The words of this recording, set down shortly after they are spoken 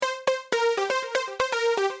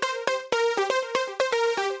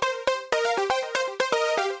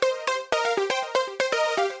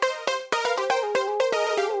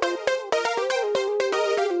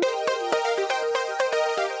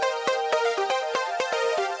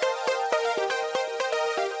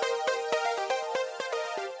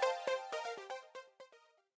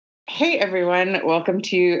Hey everyone, welcome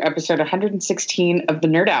to episode 116 of The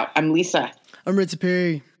Nerd Out. I'm Lisa. I'm Ritzy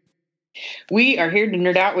Perry. We are here to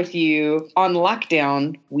nerd out with you on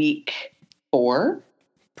lockdown week 4.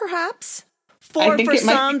 Perhaps. 4 for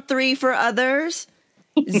some, 3 for others,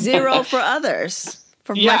 0 for others.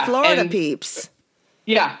 For my Florida peeps.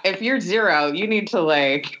 Yeah, if you're 0, you need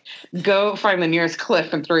to go find the nearest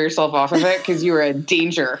cliff and throw yourself off of it because you are a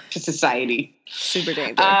danger to society. Super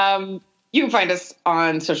danger. You can find us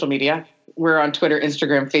on social media. We're on Twitter,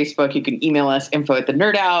 Instagram, Facebook. You can email us,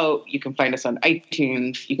 info@thenerdout. You can find us on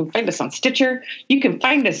iTunes. You can find us on Stitcher. You can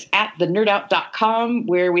find us at thenerdout.com,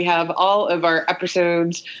 where we have all of our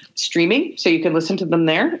episodes streaming, so you can listen to them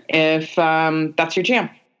there if that's your jam.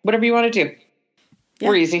 Whatever you want to do. Yeah.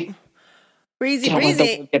 We're easy. Breezy. People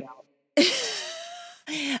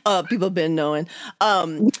have been knowing.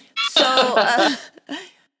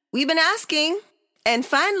 We've been asking, and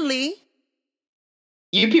finally...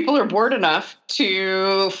 You people are bored enough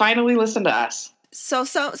to finally listen to us.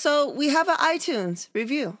 So we have an iTunes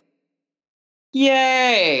review.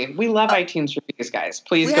 Yay! We love iTunes reviews, guys.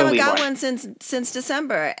 Please go leave one. We haven't got one since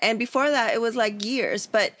December, and before that, it was years.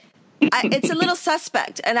 But it's a little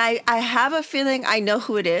suspect, and I have a feeling I know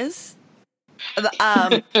who it is. But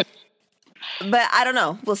I don't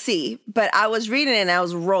know. We'll see. But I was reading it and I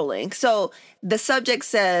was rolling. So the subject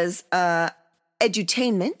says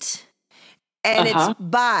edutainment. And it's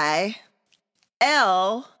by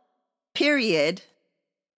L. Jefe,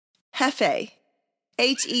 Hephay.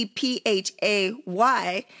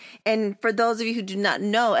 And for those of you who do not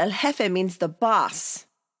know, El Jefe means the boss.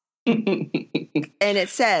 And it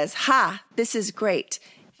says, this is great.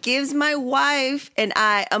 Gives my wife and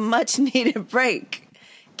I a much needed break.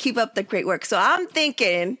 Keep up the great work. So I'm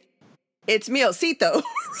thinking it's Miocito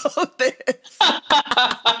who wrote this.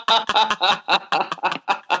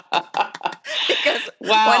 Because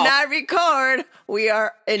when I record, we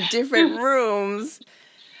are in different rooms.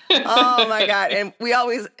 Oh my God. And we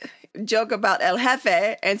always joke about El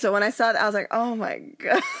Jefe. And so when I saw that, I was like, oh my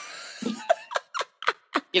God.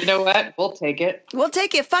 You know what? We'll take it.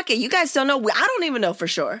 Fuck it. You guys don't know. I don't even know for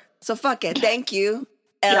sure. So fuck it. Thank you.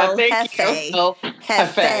 El Jefe. El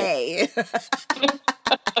Jefe.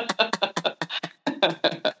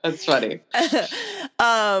 That's funny.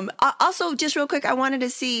 Also, just real quick, I wanted to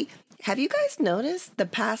see, have you guys noticed the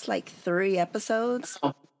past 3 episodes?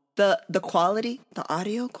 The quality, the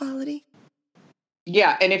audio quality?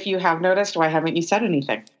 Yeah, and if you have noticed, why haven't you said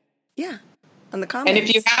anything? Yeah, on the comments. And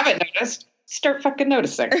if you haven't noticed, start fucking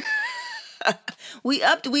noticing. We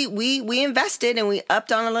invested and we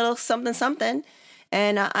upped on a little something.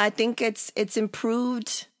 And I think it's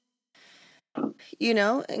improved,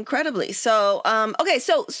 incredibly. So, okay.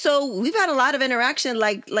 So we've had a lot of interaction,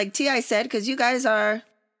 like T.I. said, because you guys are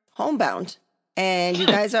homebound and you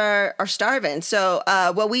guys are starving. So,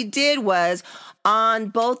 what we did was on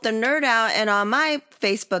both the Nerd Out and on my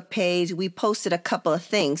Facebook page, we posted a couple of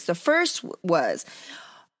things. The first was,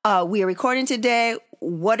 we are recording today.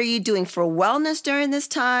 What are you doing for wellness during this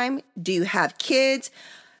time? Do you have kids?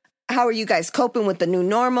 How are you guys coping with the new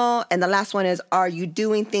normal? And the last one is, are you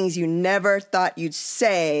doing things you never thought you'd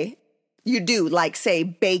say you do, like say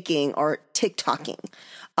baking or TikToking?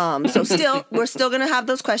 So we're still going to have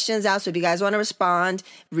those questions out. So if you guys want to respond,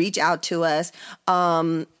 reach out to us.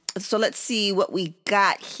 So let's see what we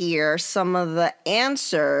got here. Some of the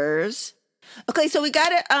answers. Okay. So we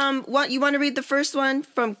got it. You want to read the first one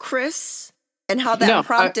from Chris and how that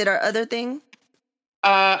prompted our other thing?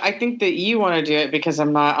 I think that you want to do it because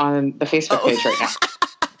I'm not on the Facebook page right now.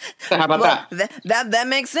 So how about that? That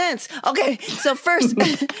makes sense. Okay, so first,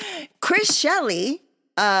 Chris Shelley,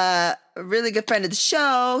 a really good friend of the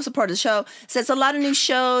show, supporter of the show, says a lot of new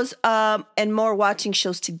shows and more watching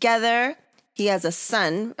shows together. He has a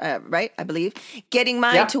son, right? I believe. Getting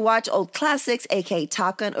mine to watch old classics, aka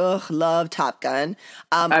Top Gun. Ugh, love Top Gun.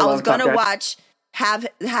 I was going to watch... Have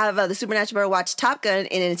the Supernatural watch Top Gun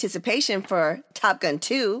in anticipation for Top Gun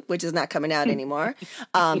 2, which is not coming out anymore.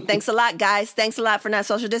 Thanks a lot, guys. Thanks a lot for not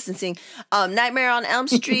social distancing. Nightmare on Elm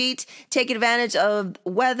Street. Take advantage of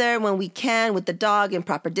weather when we can with the dog and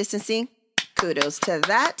proper distancing. Kudos to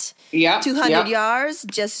that. Yeah. 200 yards,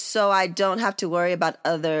 just so I don't have to worry about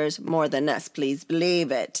others more than us. Please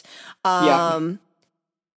believe it. So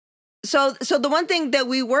the one thing that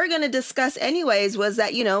we were going to discuss anyways was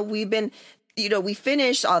that, we've been... we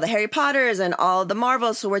finished all the Harry Potters and all the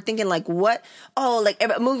Marvels. So we're thinking what?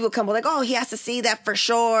 A movie will come. We're he has to see that for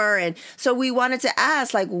sure. And so we wanted to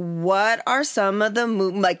ask, what are some of the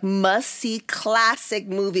must-see classic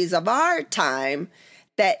movies of our time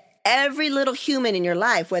that every little human in your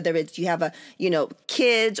life, whether it's you have a,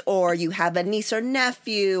 kids, or you have a niece or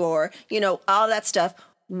nephew, or, all that stuff.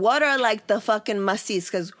 What are like the fucking musties?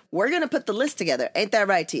 Because we're going to put the list together. Ain't that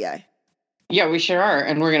right, T.I.? Yeah, we sure are.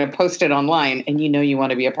 And we're going to post it online. And you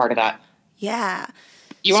want to be a part of that. Yeah.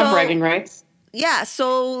 You want bragging rights? Yeah.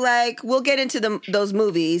 So like, we'll get into those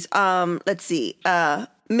movies. Let's see.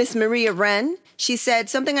 Miss Maria Wren, she said,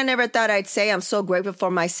 something I never thought I'd say. I'm so grateful for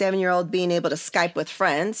my 7-year-old being able to Skype with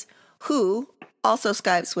friends who also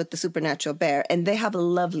Skypes with the Supernatural Bear, and they have a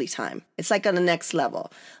lovely time. It's like on the next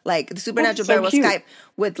level. Like the Supernatural Bear will Skype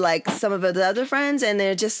with like some of the other friends, and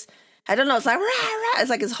they're just, I don't know, it's like rah, rah. It's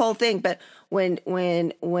like his whole thing. But when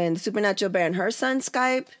the Supernatural Bear and her son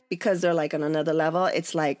Skype, because they're like on another level,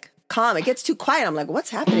 it's like calm. It gets too quiet. I'm like, what's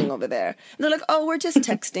happening over there? And they're like, oh, we're just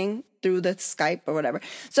texting through the Skype or whatever.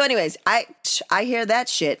 So anyways, I hear that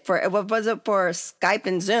shit for, what was it, for Skype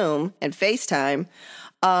and Zoom and FaceTime.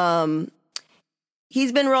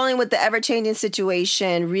 He's been rolling with the ever-changing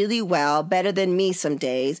situation really well, better than me some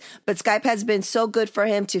days. But Skype has been so good for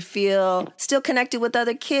him to feel still connected with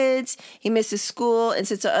other kids. He misses school, and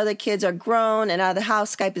since the other kids are grown and out of the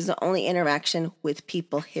house, Skype is the only interaction with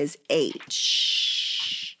people his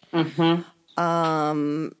age. Mm-hmm.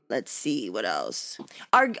 Let's see, what else?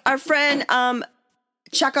 Our friend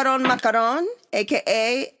Chacaron Macaron,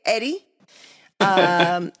 a.k.a. Eddie,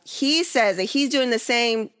 he says that he's doing the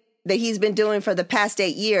same that he's been doing for the past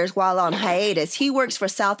 8 years while on hiatus. He works for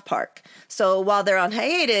South Park. So while they're on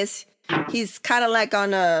hiatus, he's kind of like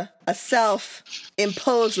on a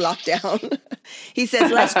self-imposed lockdown. He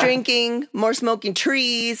says, less drinking, more smoking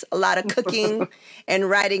trees, a lot of cooking, and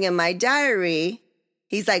writing in my diary.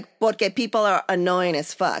 He's like, porque people are annoying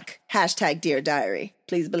as fuck. # Dear Diary.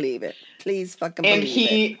 Please believe it. Please fucking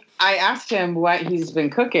believe it. I asked him what he's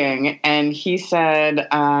been cooking, and he said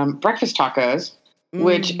breakfast tacos,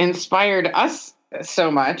 which inspired us so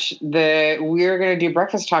much that we're going to do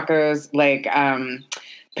breakfast tacos like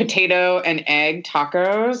potato and egg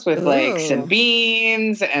tacos with like some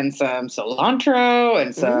beans and some cilantro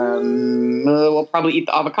and some, we'll probably eat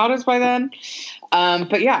the avocados by then.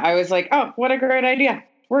 But yeah, I was like, oh, what a great idea.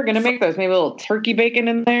 We're going to make those. Maybe a little turkey bacon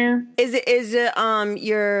in there. Is it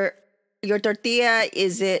your tortilla,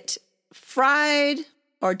 is it fried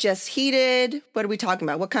or just heated? What are we talking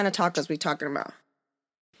about? What kind of tacos are we talking about?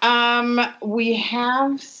 We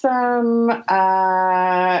have some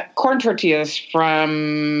corn tortillas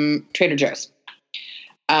from Trader Joe's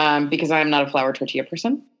because I'm not a flour tortilla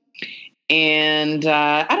person. And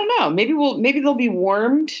I don't know. Maybe they'll be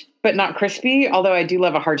warmed but not crispy. Although I do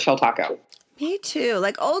love a hard shell taco. Me too.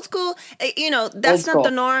 Like old school. That's not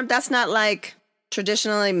the norm. That's not like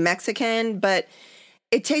traditionally Mexican, but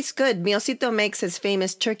it tastes good. Miocito makes his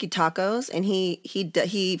famous turkey tacos, and he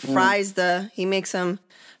fries he makes them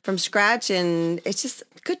from scratch, and it's just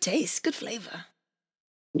good taste, good flavor.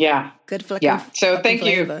 Yeah. Good flavor. Yeah. So thank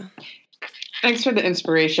you. Thanks for the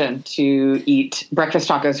inspiration to eat breakfast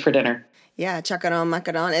tacos for dinner. Yeah, chacaron,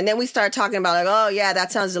 macaron. And then we start talking about like, oh yeah,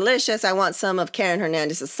 that sounds delicious. I want some of Karen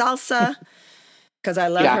Hernandez's salsa because I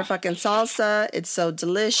love her fucking salsa. It's so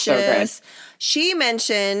delicious. So she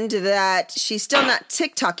mentioned that she's still not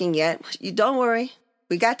TikToking yet. You don't worry.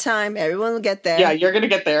 We got time. Everyone will get there. Yeah, you're going to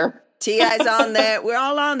get there. T.I.'s on there. We're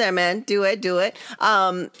all on there, man. Do it.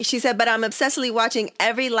 She said, but I'm obsessively watching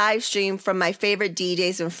every live stream from my favorite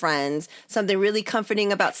DJs and friends. Something really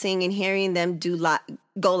comforting about seeing and hearing them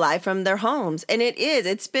go live from their homes. And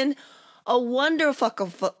it's been a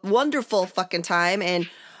wonderful fucking time. And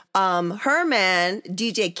her man,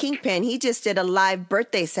 DJ Kingpin, he just did a live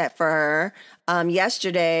birthday set for her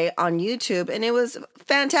yesterday on YouTube, and it was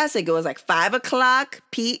fantastic. It was like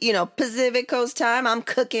 5:00 Pacific Coast time. I'm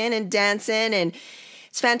cooking and dancing, and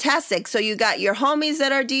it's fantastic. So you got your homies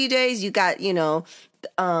that are DJs, you got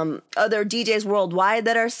other DJs worldwide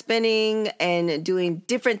that are spinning and doing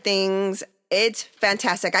different things. It's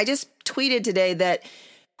fantastic. I just tweeted today that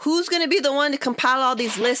who's going to be the one to compile all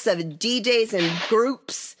these lists of DJs and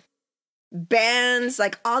groups, bands,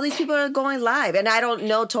 like all these people are going live, and I don't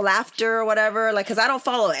know till after or whatever, like, because I don't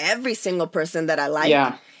follow every single person that I like.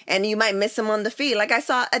 Yeah. And you might miss them on the feed. Like I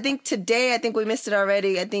think today, I think we missed it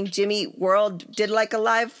already. I think Jimmy World did like a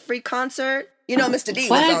live free concert. Mr. D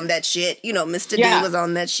was on that shit. Mr. D was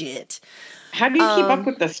on that shit. How do you keep up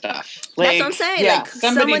with this stuff? Like, that's what I'm saying. Yeah, like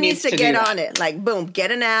someone needs to get on it. Like, boom,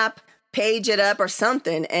 get an app, page it up or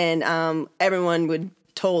something, and everyone would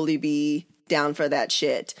totally be down for that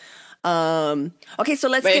shit. Okay, so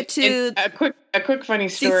let's get to a quick funny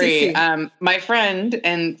story. My friend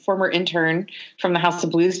and former intern from the House of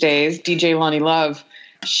Blues days, DJ Lonnie Love,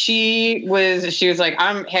 she was like,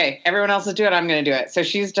 hey, everyone else is doing it, I'm going to do it. So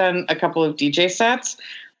she's done a couple of DJ sets,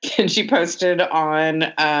 and she posted a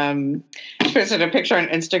picture on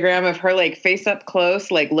Instagram of her like face up close,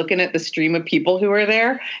 like looking at the stream of people who were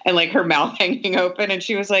there and like her mouth hanging open. And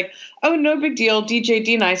she was like, oh, no big deal. DJ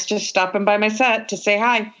D Nice just stopping by my set to say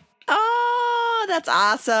hi. Oh, that's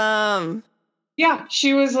awesome. Yeah.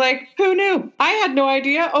 She was like, who knew? I had no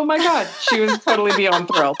idea. Oh my God. She was totally beyond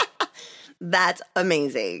thrilled. That's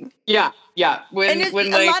amazing. Yeah. Yeah. And there's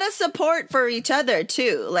a lot of support for each other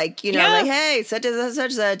too. Like, like, hey, such and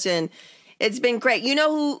such. And it's been great. You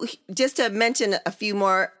know who, just to mention a few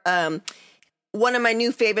more, one of my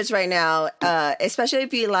new favorites right now, especially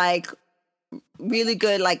if you like really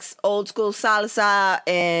good, like old school salsa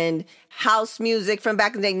and house music from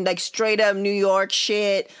back in the day, like straight up New York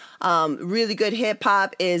shit. Really good hip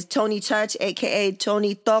hop is Tony Touch, aka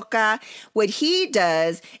Tony Toca. What he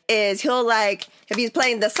does is he'll like, if he's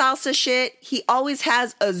playing the salsa shit, he always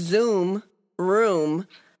has a Zoom room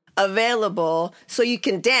available so you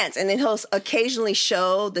can dance, and then he'll occasionally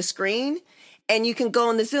show the screen. And you can go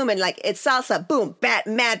on the Zoom and like, it's salsa, boom,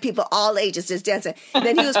 mad people, all ages just dancing. And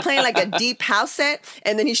then he was playing like a deep house set,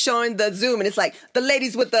 and then he's showing the Zoom, and it's like the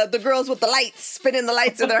ladies with the girls with the lights, spinning the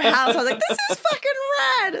lights in their house. I was like, this is fucking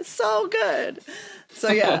rad. It's so good. So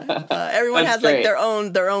yeah, everyone has like their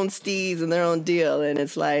own steez and their own deal. And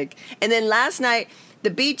it's like, and then last night,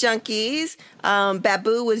 the Beat Junkies,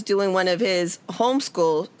 Babu was doing one of his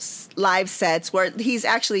homeschool live sets where he's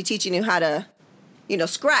actually teaching you how to,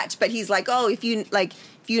 scratch, but he's like, oh, if you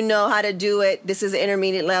know how to do it, this is the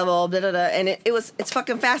intermediate level, blah, blah, blah. And it's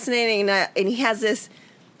fucking fascinating. And he has this,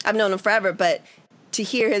 I've known him forever, but to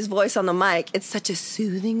hear his voice on the mic, it's such a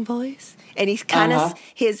soothing voice. And he's kind of,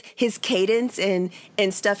 his cadence and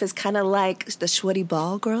stuff is kind of like the Sweaty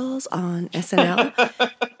Ball Girls on SNL.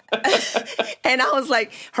 And I was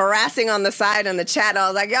like harassing on the side on the chat. I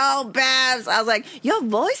was like, yo, Babs. I was like, your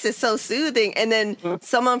voice is so soothing. And then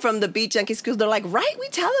someone from the Beat Junkie School, they're like, right, we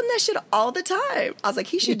tell him that shit all the time. I was like,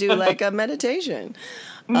 he should do like a meditation.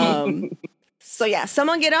 So yeah,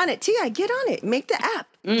 someone get on it. Tia, get on it. Make the app.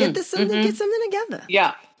 Get something together.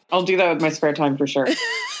 Yeah, I'll do that with my spare time for sure.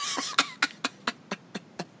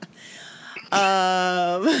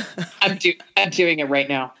 I'm doing it right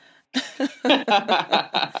now.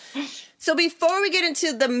 So before we get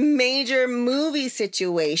into the major movie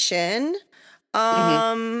situation,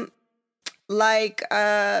 like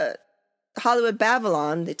Hollywood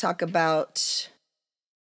Babylon, they talk about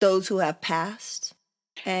those who have passed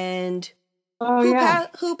and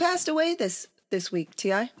who passed away this week.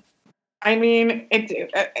 Ti, I mean,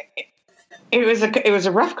 it was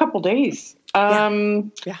a rough couple days.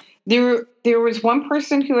 Yeah. There was one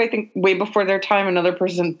person who I think way before their time, another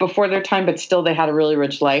person before their time, but still they had a really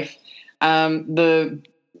rich life. The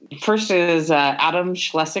first is Adam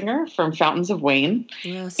Schlesinger from Fountains of Wayne,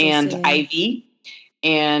 and Ivy,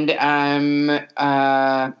 and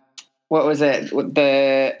what was it?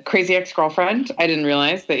 The Crazy Ex-Girlfriend. I didn't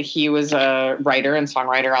realize that he was a writer and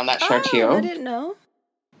songwriter on that show too. I didn't know.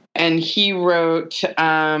 And he wrote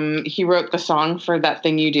the song for That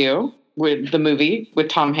Thing You Do, with the movie with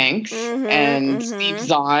Tom Hanks and Steve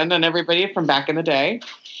Zahn and everybody from back in the day.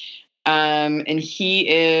 And he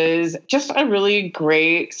is just a really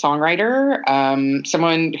great songwriter.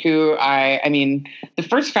 Someone who I mean, the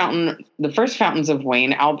first Fountains of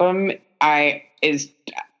Wayne album is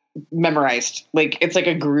memorized. Like, it's like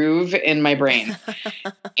a groove in my brain.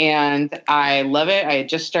 And I love it. I had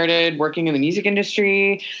just started working in the music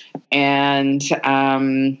industry, and so,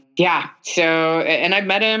 and I've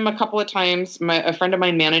met him a couple of times. A friend of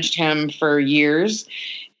mine managed him for years,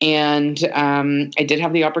 and I did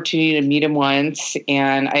have the opportunity to meet him once,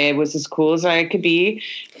 and I was as cool as I could be,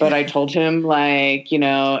 but I told him, like,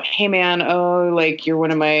 hey man, like, you're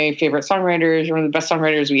one of my favorite songwriters. You're one of the best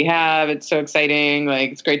songwriters we have. It's so exciting.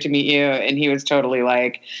 Like, it's great to meet you. And he was totally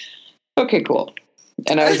like, okay, cool.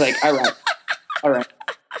 And I was like, all right.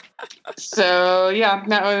 So yeah,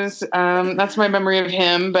 that was, that's my memory of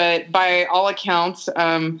him, but by all accounts,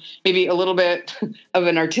 maybe a little bit of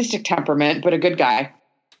an artistic temperament, but a good guy.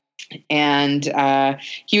 And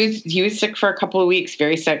he was sick for a couple of weeks,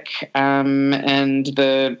 very sick, and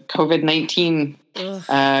the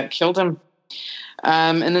COVID-19 killed him.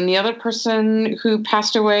 And then the other person who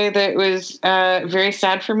passed away that was very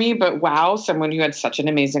sad for me, but wow, someone who had such an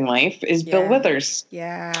amazing life, is Bill Withers.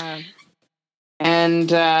 Yeah.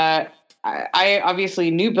 And I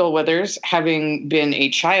obviously knew Bill Withers, having been a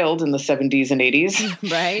child in the 70s and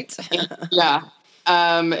 80s. Right. Yeah.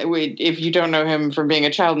 If you don't know him from being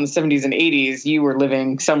a child in the 70s and 80s, you were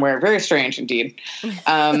living somewhere very strange indeed.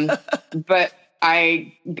 But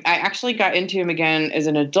I actually got into him again as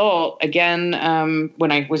an adult. Again,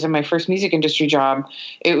 when I was in my first music industry job,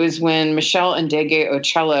 it was when Michelle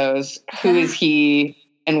Ndegeocello's "Who Is He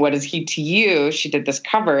and What Is He to You?" She did this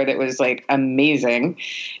cover that was like amazing,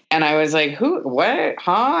 and I was like, "Who? What?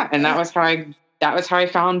 Huh?" And that was how I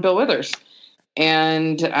found Bill Withers.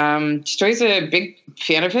 And Joy's a big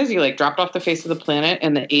fan of his. He like dropped off the face of the planet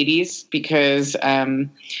in the 80s because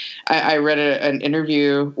I read an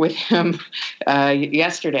interview with him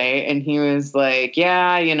yesterday, and he was like,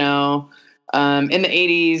 yeah, in the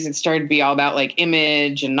 80s, it started to be all about like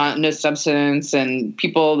image and no substance, and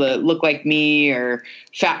people that look like me or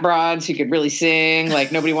fat broads who could really sing.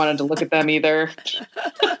 Like nobody wanted to look at them either.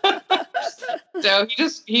 So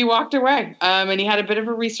he walked away. And he had a bit of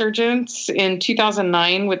a resurgence in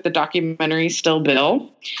 2009 with the documentary Still Bill.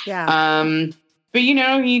 Yeah. But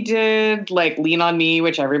he did like Lean on Me,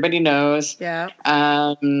 which everybody knows. Yeah.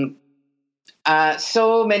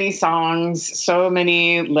 So many songs, so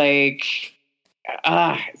many like,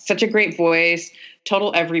 such a great voice.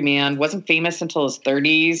 Total everyman. Wasn't famous until his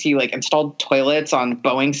 30s. He like installed toilets on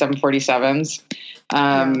Boeing 747s.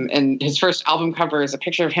 And his first album cover is a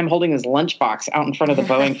picture of him holding his lunchbox out in front of the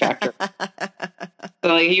Boeing factory.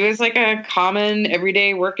 So like, he was like a common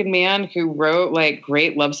everyday working man who wrote like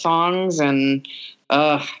great love songs and,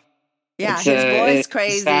 his voice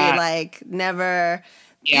crazy, like never,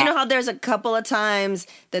 you know how there's a couple of times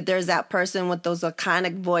that there's that person with those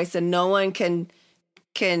iconic voice and no one can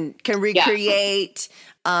recreate,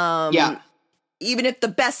 even if the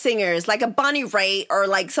best singers like a Bonnie Raitt or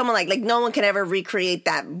like someone like no one can ever recreate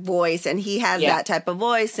that voice, and he has that type of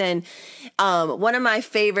voice. And one of my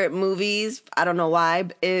favorite movies, I don't know why,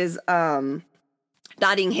 is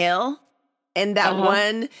Notting Hill, in that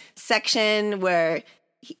one section where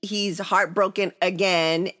he's heartbroken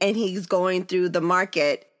again and he's going through the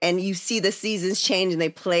market and you see the seasons change and they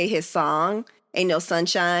play his song Ain't No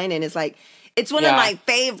Sunshine, and it's like it's one of my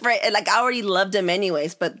favorite. Like I already loved him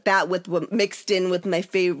anyways, but that with mixed in with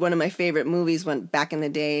one of my favorite movies went back in the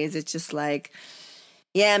days. It's just like,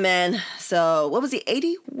 yeah, man. So what was he?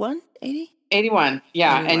 81, 80? 81.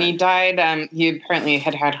 Yeah, 81. And he died. He apparently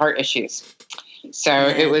had heart issues, so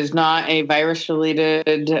it was not a virus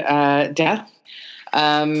related death.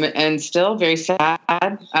 And still very sad.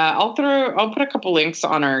 I'll put a couple links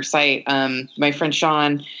on our site. My friend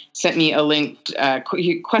Sean sent me a link.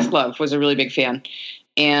 Questlove was a really big fan.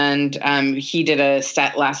 And, he did a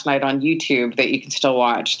set last night on YouTube that you can still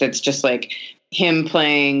watch. That's just like him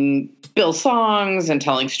playing Bill songs and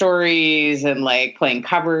telling stories and like playing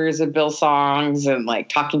covers of Bill songs and like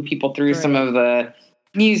talking people through some of the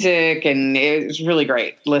music. And it was really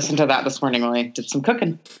great. Listen to that this morning while I did some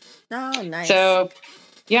cooking. Oh, nice. So,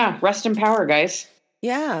 yeah, rest in power, guys.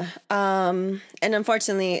 Yeah. And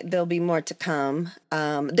unfortunately, there'll be more to come.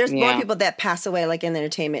 There's more people that pass away, like in the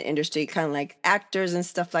entertainment industry, kind of like actors and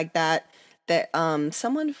stuff like that. That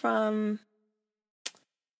someone from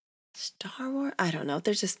Star Wars, I don't know.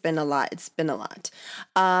 There's just been a lot. It's been a lot.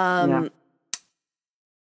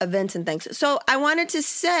 Events and things. So I wanted to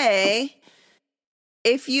say,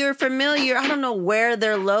 if you're familiar, I don't know where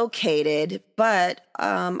they're located, but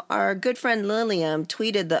our good friend Lilium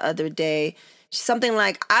tweeted the other day something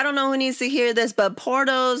like, I don't know who needs to hear this, but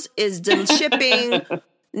Portos is shipping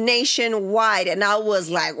nationwide. And I was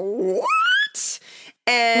like, what?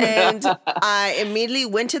 And I immediately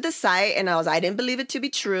went to the site and I didn't believe it to be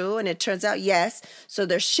true. And it turns out, yes. So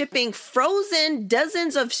they're shipping frozen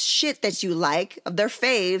dozens of shit that you like, of their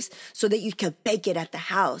faves, so that you can bake it at the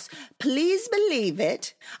house. Please believe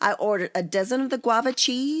it. I ordered a dozen of the guava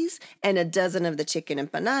cheese and a dozen of the chicken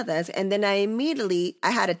empanadas. And then I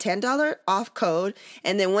had a $10 off code.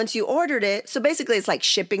 And then once you ordered it, so basically it's like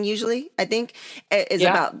shipping usually, I think, is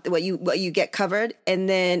about what you get covered. And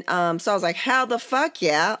then, so I was like, how the fuck?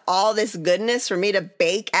 Yeah, all this goodness for me to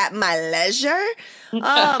bake at my leisure. Oh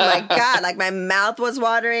my God, like my mouth was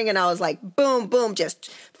watering and I was like, boom, boom, just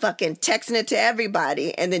fucking texting it to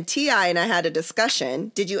everybody. And then T.I. and I had a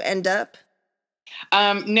discussion. Did you end up?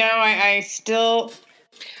 No, I'm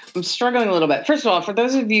struggling a little bit. First of all, for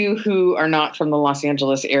those of you who are not from the Los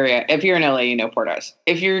Angeles area, if you're in LA, you know Portos.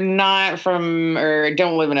 If you're not from or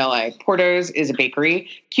don't live in LA, Portos is a bakery,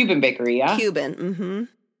 Cuban bakery, yeah? Cuban, mm-hmm.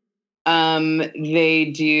 They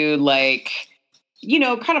do like,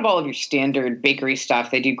 kind of all of your standard bakery stuff.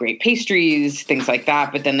 They do great pastries, things like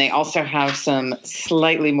that. But then they also have some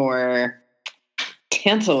slightly more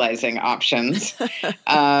tantalizing options,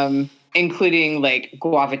 including like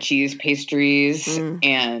guava cheese pastries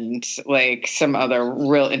and like some other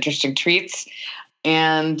real interesting treats.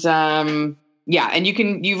 And, Yeah, and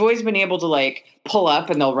you've always been able to like pull up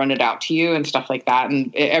and they'll run it out to you and stuff like that.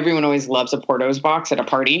 And everyone always loves a Porto's box at a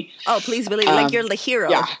party. Oh, please believe like you're the hero.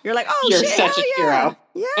 Yeah. You're like, oh, you're shit, such a hero.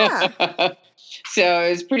 Yeah. So it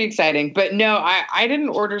was pretty exciting. But no, I didn't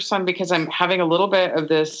order some because I'm having a little bit of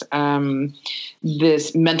this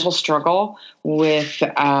this mental struggle with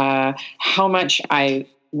what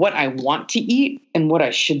I want to eat and what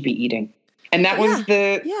I should be eating. And that was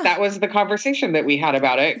the conversation that we had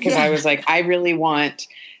about it, because I was like, I really want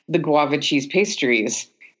the guava cheese pastries,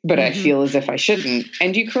 but I feel as if I shouldn't.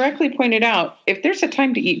 And you correctly pointed out, if there's a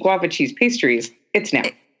time to eat guava cheese pastries, it's now.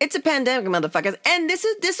 It's a pandemic, motherfuckers. And this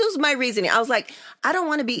was my reasoning. I was like, I don't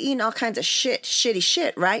want to be eating all kinds of shitty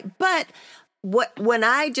shit, right? But when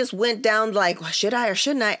I just went down like, well, should I or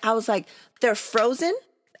shouldn't I? I was like, they're frozen.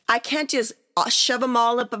 I can't just shove them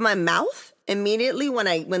all up in my mouth immediately when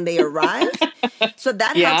they arrive. So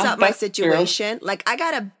that helps out my situation. True. Like I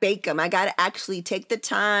gotta bake them. I gotta actually take the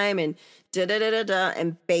time and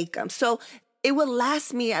and bake them. So it will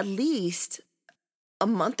last me at least a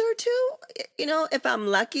month or two, if I'm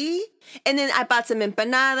lucky. And then I bought some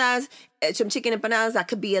empanadas, some chicken empanadas. That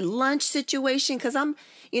could be a lunch situation because I'm,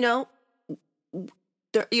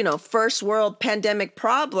 first world pandemic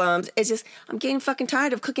problems. It's just, I'm getting fucking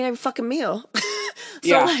tired of cooking every fucking meal.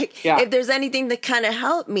 If there's anything that kind of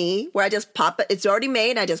help me where I just pop it, it's already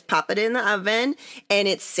made. I just pop it in the oven and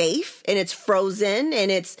it's safe and it's frozen and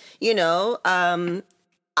it's,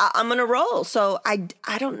 I'm going to roll. So I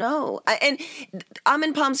don't know. And I'm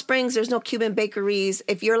in Palm Springs. There's no Cuban bakeries.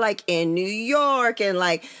 If you're like in New York and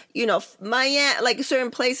like, Miami, like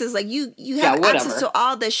certain places, like you have access to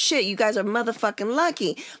all this shit. You guys are motherfucking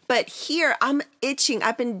lucky. But here I'm itching.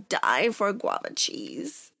 I've been dying for guava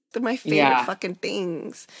cheese. They're my favorite fucking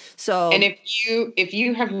things. So, and if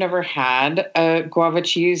you have never had a guava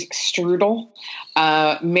cheese strudel,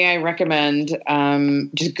 may I recommend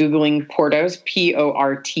just Googling Porto's,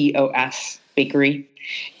 Portos bakery,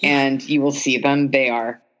 and you will see them. They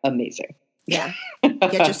are amazing. Yeah.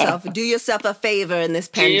 Do yourself a favor in this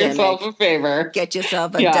pandemic. Do yourself a favor. Get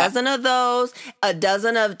yourself a dozen of those, a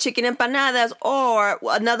dozen of chicken empanadas, or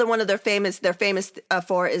another one of they're famous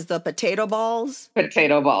for is the potato balls.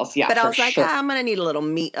 Potato balls, yeah. But I was like, I'm going to need a little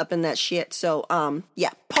meat up in that shit. So,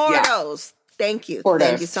 Portos. Thank you. Portos.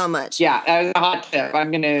 Thank you so much. Yeah, that was a hot tip.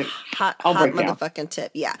 I'm going to... Hot motherfucking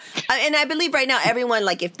tip, yeah. And I believe right now, everyone,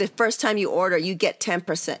 like, if the first time you order, you get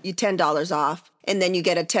 $10 off. And then you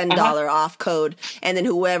get a $10 off code. And then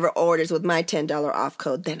whoever orders with my $10 off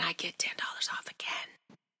code, then I get $10 off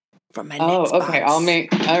again from my next box. Okay. All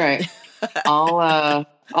right.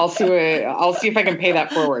 I'll see if I can pay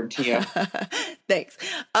that forward to you. Thanks.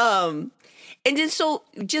 And then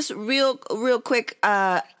just real quick,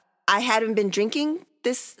 I hadn't been drinking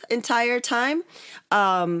this entire time.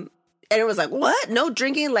 And it was like, what? No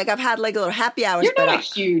drinking? Like I've had like little happy hours. You're not a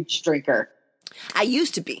huge drinker. I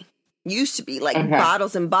used to be like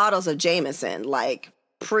bottles and bottles of Jameson, like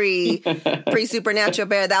pre Supernatural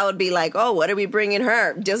Bear. That would be like, oh, what are we bringing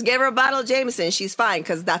her? Just give her a bottle of Jameson. She's fine.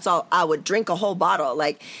 Cause that's all I would drink, a whole bottle.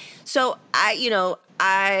 Like, so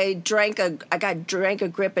I drank a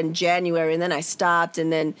grip in January and then I stopped.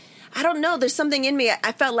 And then I don't know, there's something in me.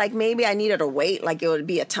 I felt like maybe I needed to wait. Like it would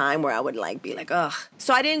be a time where I would like be like, ugh.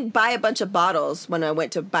 So I didn't buy a bunch of bottles when I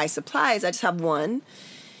went to buy supplies. I just have one.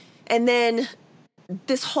 And then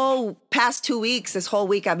this whole past 2 weeks,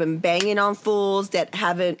 I've been banging on fools that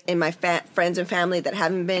haven't, in my friends and family that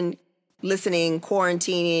haven't been listening,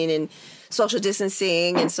 quarantining and social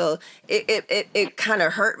distancing. And so it kind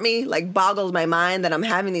of hurt me, like boggles my mind that I'm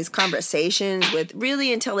having these conversations with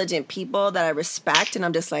really intelligent people that I respect. And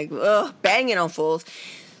I'm just like, ugh, banging on fools.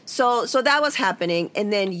 So that was happening.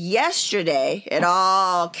 And then yesterday, it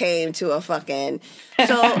all came to a fucking...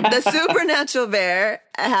 So the Supernatural Bear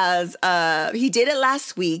has... he did it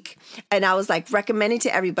last week. And I was like recommending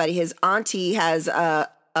to everybody. His auntie has...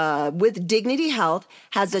 with Dignity Health,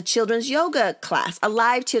 has a children's yoga class, a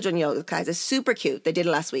live children's yoga class. It's super cute. They did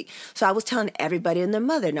it last week. So I was telling everybody and their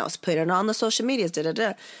mother. And I was putting it on the social medias.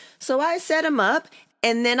 So I set him up.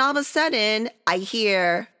 And then all of a sudden, I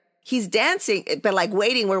hear... He's dancing, but like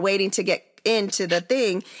we're waiting to get into the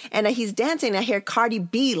thing. And he's dancing. I hear Cardi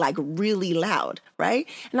B like really loud, right?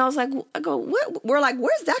 And I was like, what? We're like,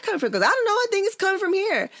 where's that coming from? Because I don't know. I think it's coming from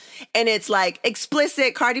here. And it's like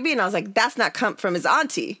explicit Cardi B. And I was like, that's not come from his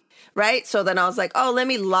auntie, right? So then I was like, oh, let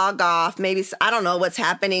me log off. Maybe, I don't know what's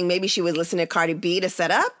happening. Maybe she was listening to Cardi B to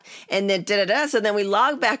set up. And then So then we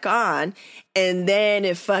log back on. And then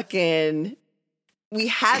it fucking... We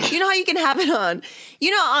have, how you can have it on,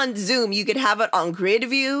 on Zoom, you could have it on grid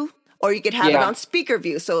view or you could have it on speaker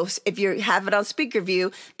view. So if you have it on speaker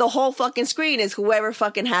view, the whole fucking screen is whoever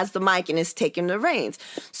fucking has the mic and is taking the reins.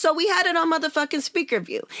 So we had it on motherfucking speaker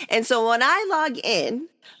view. And so when I log in,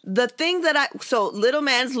 the thing that so little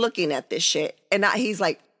man's looking at this shit, and he's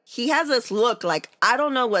like, he has this look like, I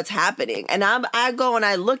don't know what's happening. And I go and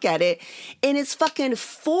I look at it, and it's fucking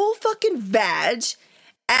full fucking vag,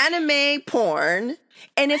 anime porn.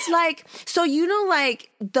 And it's like, so you know, like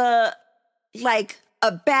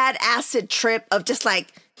a bad acid trip of just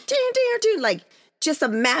like, like just a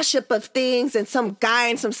mashup of things and some guy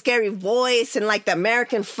and some scary voice and like the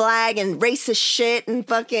American flag and racist shit and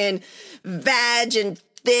fucking vag and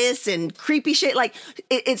this and creepy shit. Like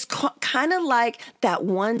it's kind of like that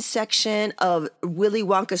one section of Willy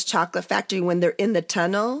Wonka's Chocolate Factory when they're in the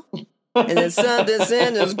tunnel and then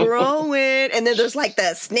something is growing and then there's like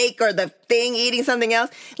the snake or the thing eating something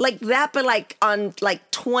else like that, but like on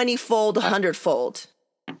like 20-fold, 100-fold.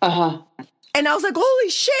 And I was like, holy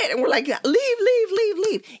shit. And we're like,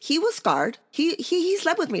 leave. He was scarred. He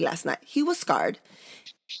slept with me last night. He was scarred.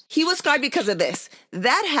 He was scarred because of this.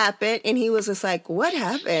 That happened, and he was just like, what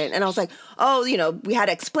happened? And I was like, oh, we had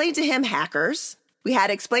to explain to him hackers. We had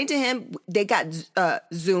to explain to him they got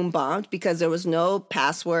Zoom bombed because there was no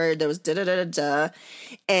password. There was da-da-da-da-da.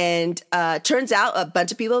 And turns out a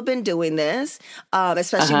bunch of people have been doing this,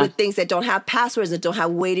 especially with things that don't have passwords, that don't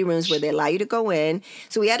have waiting rooms where they allow you to go in.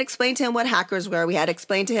 So we had to explain to him what hackers were. We had to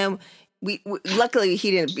explain to him. We luckily,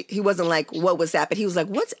 he wasn't like, what was that? But he was like,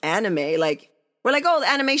 what's anime? Like, we're like, oh, the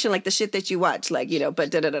animation, like the shit that you watch, like, but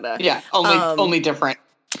da-da-da-da. Yeah, only different.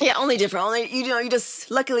 Yeah, only different. Only, you just,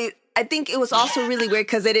 luckily, I think it was also really weird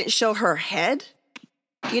because they didn't show her head,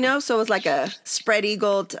 so it was like a spread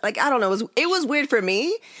eagle. Like, I don't know. It was weird for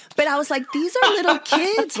me, but I was like, these are little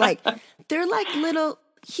kids. Like, they're like little,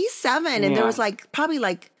 he's 7 and there was like, probably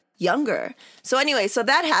like younger. So anyway, so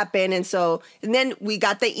that happened. And then we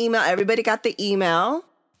got the email. Everybody got the email.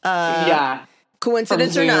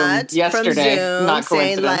 Coincidence or not, yesterday, from Zoom, not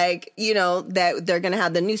saying like, that they're going to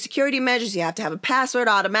have the new security measures. You have to have a password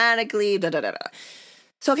automatically, da-da-da-da.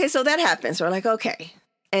 So, okay, so that happens. So we're like, okay.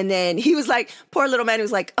 And then he was like, poor little man, he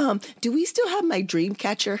was like, do we still have my dream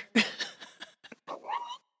catcher? So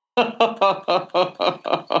like,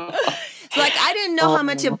 I didn't know how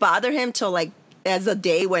much it bothered him till like, as the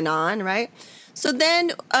day went on, right? So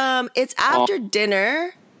then it's after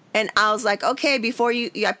dinner. And I was like, okay, before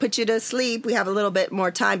I put you to sleep, we have a little bit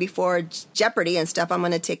more time before Jeopardy and stuff. I'm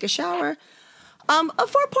going to take a shower. A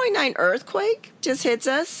 4.9 earthquake just hits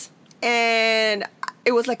us. And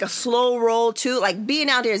it was like a slow roll too. Like being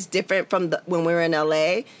out here is different from when we were in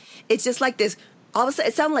LA. It's just like this, all of a sudden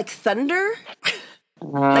it sounded like thunder.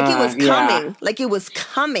 Like it was coming. Yeah. Like it was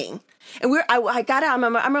coming. And I got out. I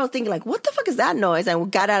remember thinking like, what the fuck is that noise? And we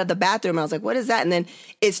got out of the bathroom. And I was like, what is that? And then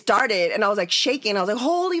it started and I was like shaking. I was like,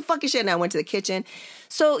 holy fucking shit. And I went to the kitchen.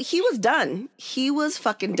 So he was done. He was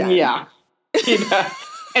fucking done. Yeah.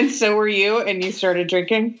 And so were you, and you started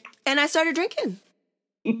drinking? And I started drinking.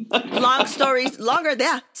 Long stories longer.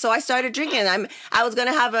 Yeah. So I started drinking. I was going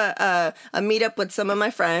to have a meetup with some of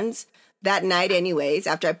my friends that night anyways,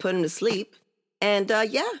 after I put him to sleep. And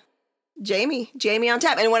Jamie on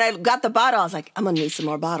tap. And when I got the bottle, I was like, I'm going to need some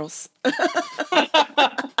more bottles. The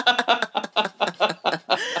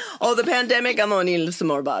pandemic, I'm going to need some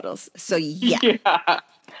more bottles. So, yeah.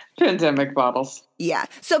 Pandemic bottles. Yeah.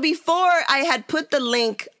 So before I had put the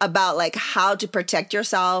link about like how to protect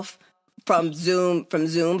yourself from Zoom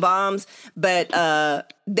bombs, but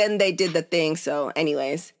then they did the thing. So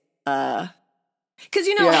anyways, because,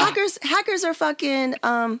 hackers are fucking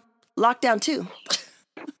locked down too.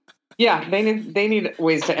 Yeah, they need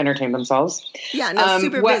ways to entertain themselves. Yeah, no,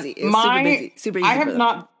 super busy. Super busy. Super easy. I have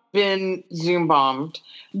not been Zoom bombed,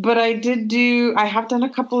 but I have done a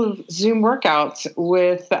couple of Zoom workouts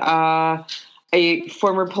with a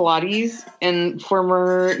former Pilates and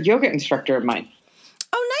former yoga instructor of mine.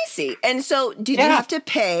 Oh, nicey. And so did you have to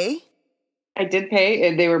pay? I did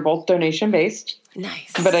pay. They were both donation based.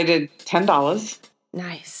 Nice. But I did $10.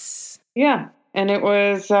 Nice. Yeah. And it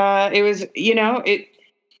was,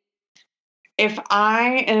 if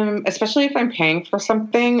I am, especially if I'm paying for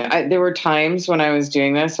something, there were times when I was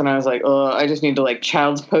doing this and I was like, oh, I just need to like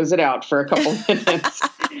child's pose it out for a couple minutes.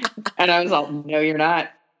 And I was like, no, you're not.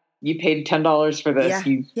 You paid $10 for this.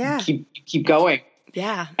 Yeah. You keep going.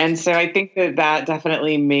 Yeah. And so I think that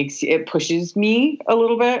definitely pushes me a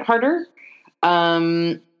little bit harder.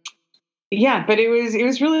 But it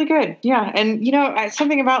was really good. Yeah. And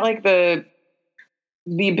something about like the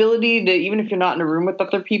ability to, even if you're not in a room with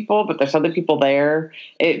other people, but there's other people there,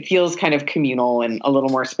 it feels kind of communal and a little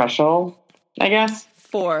more special, I guess.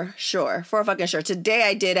 For sure. For fucking sure. Today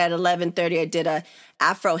I did at 11:30, I did a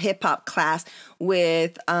Afro hip hop class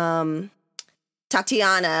with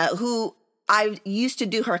Tatiana, who I used to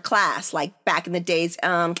do her class like back in the days.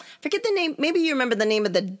 Forget the name. Maybe you remember the name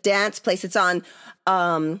of the dance place. It's on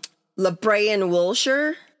La Brea and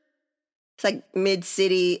Wilshire. It's like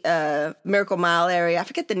mid-city, Miracle Mile area. I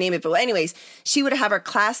forget the name of it. But anyways, she would have her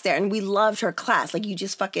class there, and we loved her class. Like, you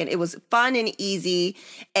just fucking, it was fun and easy,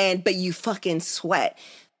 but you fucking sweat.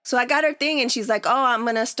 So I got her thing, and she's like, oh, I'm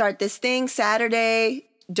going to start this thing Saturday,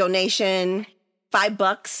 donation,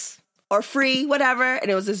 $5 or free, whatever. And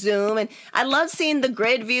it was a Zoom. And I love seeing the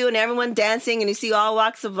grid view and everyone dancing, and you see all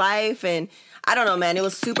walks of life. And I don't know, man. It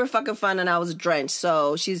was super fucking fun, and I was drenched.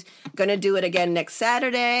 So she's going to do it again next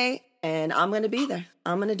Saturday. And I'm going to be there.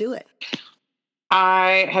 I'm going to do it.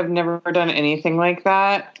 I have never done anything like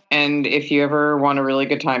that. And if you ever want a really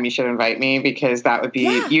good time, you should invite me, because that would be,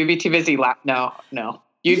 you'd be too busy laughing. No.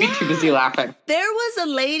 You'd be too busy laughing. There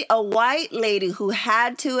was a white lady who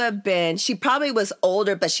had to have been, she probably was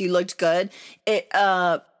older, but she looked good.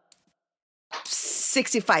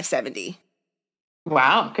 65, 70.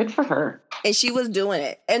 Wow. Good for her. And she was doing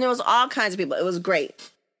it. And there was all kinds of people. It was great.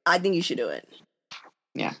 I think you should do it.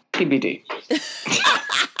 Yeah, TBD.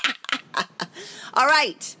 All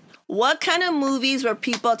right. What kind of movies were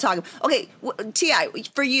people talking? Okay, T.I.,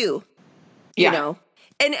 for you, you know,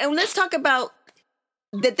 and let's talk about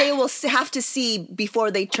that they will have to see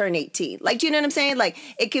before they turn 18. Like, do you know what I'm saying? Like,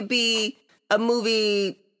 it could be a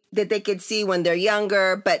movie that they could see when they're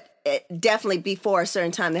younger, but definitely before a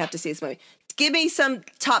certain time they have to see this movie. Give me some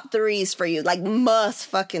top threes for you, like must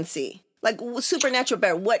fucking see. Like Supernatural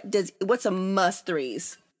Bear, what's a must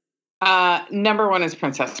threes? Number one is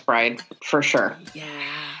Princess Bride, for sure.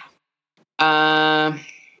 Yeah.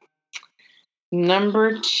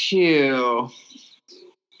 Number two,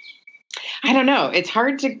 I don't know. It's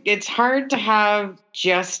hard to have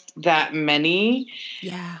just that many.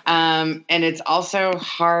 Yeah. And it's also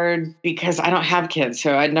hard because I don't have kids,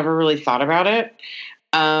 so I'd never really thought about it.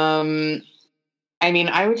 I mean,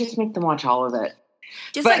 I would just make them watch all of it.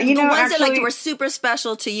 Just but, like the ones that like were super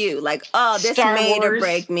special to you, like, oh, this Star made Wars, or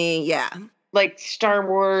break me, yeah. Like Star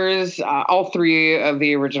Wars, all three of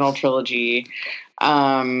the original trilogy,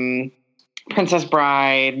 Princess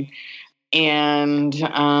Bride, and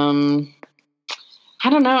I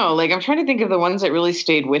don't know. Like, I'm trying to think of the ones that really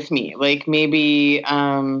stayed with me. Like maybe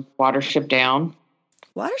Watership Down.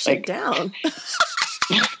 Watership Down.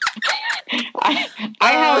 I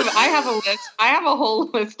have a list. I have a whole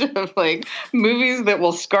list of like movies that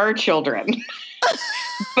will scar children,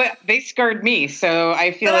 but they scarred me. So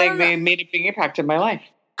I feel like they made a big impact in my life.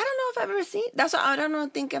 I don't know if I've ever seen. That's why I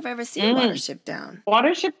don't think I've ever seen Watership Down.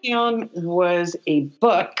 Watership Down was a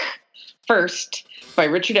book first by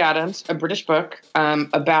Richard Adams, a British book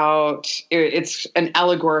about. It's an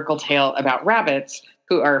allegorical tale about rabbits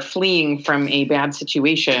who are fleeing from a bad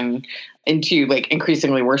situation into like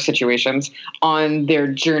increasingly worse situations on their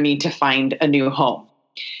journey to find a new home.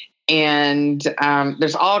 And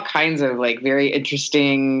there's all kinds of like very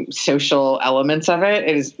interesting social elements of it.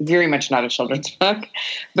 It is very much not a children's book,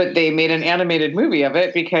 but they made an animated movie of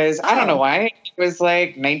it because I don't know why. It was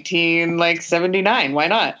like 1979. Why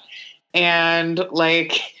not? And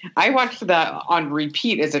like I watched that on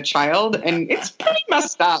repeat as a child, and it's pretty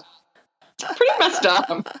messed up.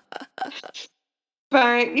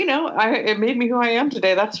 But, it made me who I am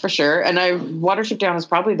today, that's for sure. And Watership Down is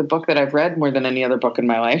probably the book that I've read more than any other book in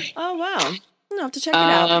my life. Oh, wow. I'll have to check it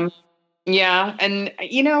out. Yeah. And,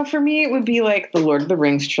 for me, it would be like the Lord of the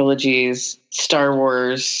Rings trilogies, Star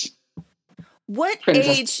Wars. What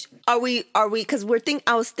age are we, because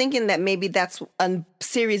I was thinking that maybe that's a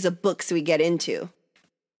series of books we get into.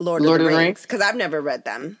 Lord of the Rings. Because I've never read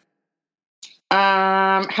them.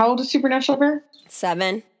 How old is Supernatural Bear?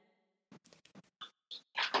 7.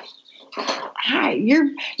 Hi,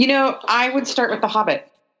 I would start with The Hobbit.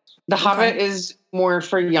 The Hobbit is more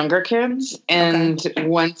for younger kids. And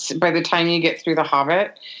once, by the time you get through The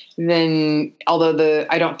Hobbit, then, although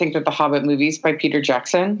I don't think that the Hobbit movies by Peter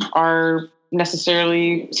Jackson are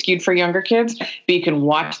necessarily skewed for younger kids, but you can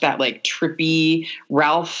watch that like trippy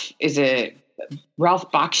Ralph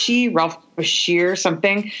Bashir,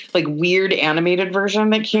 something like weird animated version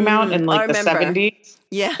that came out in like the 70s.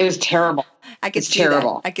 Yeah. It was terrible. I could see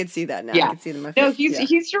that. I could see that now. Yeah. I could see them. No,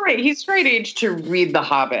 he's right. He's the right age to read The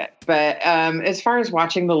Hobbit. But as far as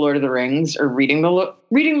watching The Lord of the Rings or reading the Lord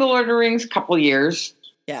of the Rings, couple years.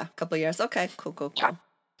 Yeah, couple years. Okay, cool.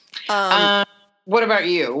 What about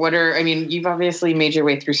you? You've obviously made your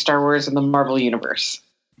way through Star Wars and the Marvel Universe.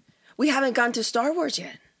 We haven't gone to Star Wars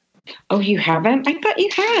yet. Oh, you haven't? I thought you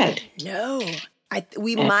had. No.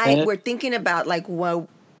 we're thinking about like, well,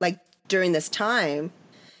 like during this time,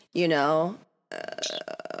 you know,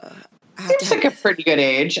 seems like a pretty good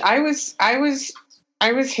age. I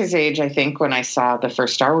was his age, I think, when I saw the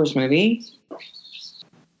first Star Wars movie.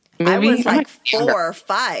 I was like 4 or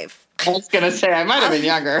 5. I was going to say, I might have been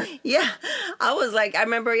younger. Yeah. I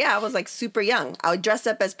remember, I was like super young. I would dress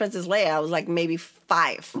up as Princess Leia. I was like maybe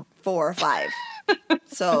 4 or 5.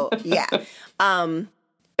 So, yeah.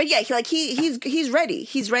 But yeah, he's ready.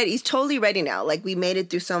 He's ready. He's totally ready now. Like, we made it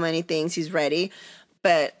through so many things. He's ready.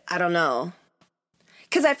 But I don't know.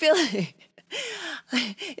 Because I feel like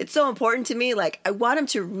it's so important to me. Like, I want him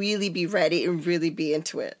to really be ready and really be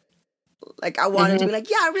into it. Like, I want him to be like,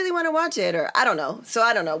 yeah, I really want to watch it. Or I don't know. So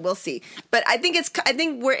I don't know. We'll see. But I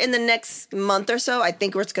think we're in the next month or so. I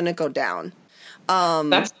think it's going to go down.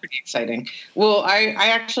 That's pretty exciting. Well, I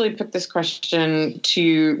actually put this question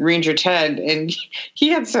to Ranger Ted, and he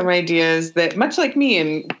had some ideas that, much like me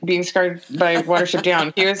and being scarred by Watership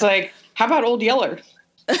Down, he was like, how about Old Yeller?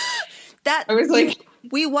 I was like,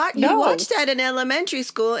 you watched that in elementary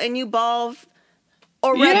school, and you ball,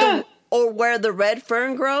 or where the red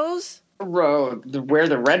fern grows. Where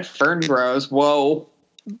the red fern grows. Whoa.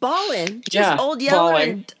 Ballin'. Just Old Yeller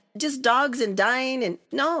and just dogs and dying and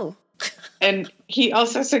no. And he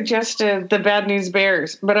also suggested the Bad News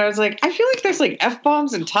Bears. But I was like, I feel like there's like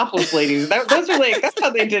F-bombs and topless ladies. Those are like, that's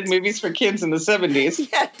how they did movies for kids in the 70s.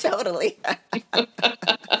 Yeah, totally. But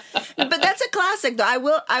that's a classic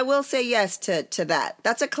though. I will say yes to that.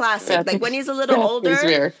 That's a classic. Like when he's a little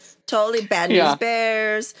older, totally Bad News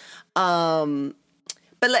Bears.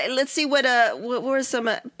 But let's see what were some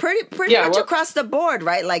pretty much across the board,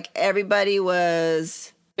 right? Like everybody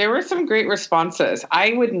was. There were some great responses.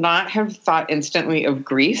 I would not have thought instantly of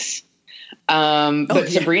Grease, but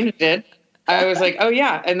Sabrina did. I was like, oh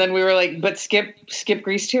yeah, and then we were like, but skip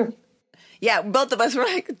Grease too. Yeah, both of us were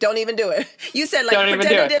like, don't even do it. You said like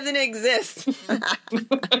pretend it doesn't exist.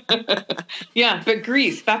 Yeah, but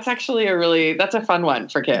Grease, that's actually that's a fun one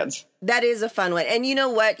for kids. That is a fun one. And you know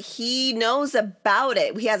what? He knows about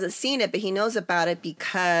it. He hasn't seen it, but he knows about it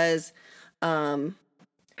because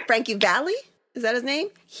Frankie Valli, is that his name?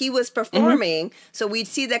 He was performing. So we'd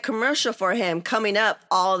see that commercial for him coming up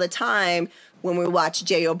all the time when we watch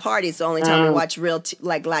J.O. Party. It's the only time we watch real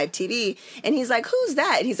live TV. And he's like, who's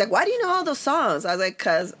that? And he's like, why do you know all those songs? I was like,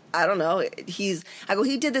 because I don't know. He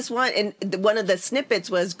did this one. And one of the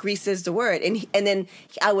snippets was Grease is the word. And then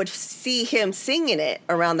I would see him singing it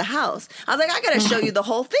around the house. I was like, I got to show you the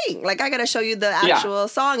whole thing. Like, I got to show you the actual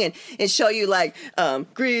song and show you like,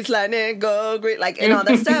 Grease, lightning, go, Grease, like, and all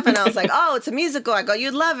that stuff. And I was like, oh, it's a musical. I go,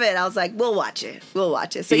 you'd love it. I was like, we'll watch it.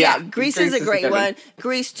 So yeah, Grease is a great one.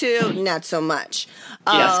 Grease 2, not so much.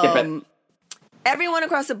 Skip it. Everyone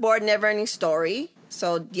across the board, Never Ending Story.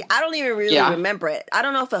 So I don't even really remember it. I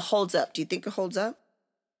don't know if it holds up. Do you think it holds up?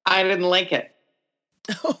 I didn't like it.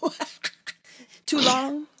 Too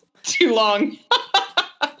long? Too long.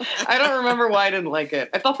 I don't remember why I didn't like it.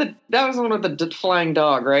 I thought that was the one with the flying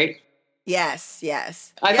dog, right? Yes.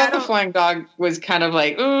 I thought the flying dog was kind of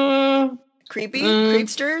like, creepy?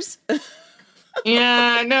 Creepsters?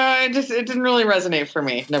 Yeah, no, it didn't really resonate for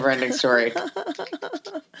me. Never Ending Story.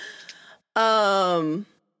 I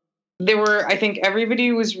think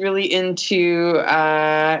everybody was really into,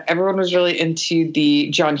 everyone was really into the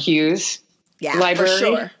John Hughes library. For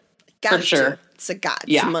sure. For sure. It's a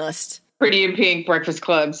must. Pretty in Pink, Breakfast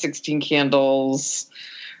Club, 16 Candles.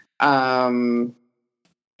 I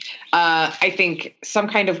think Some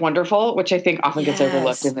Kind of Wonderful, which I think often gets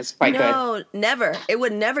overlooked and is quite good. No, never. It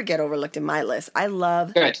would never get overlooked in my list. I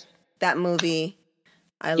love that movie.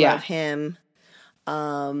 I love him.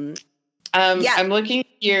 I'm looking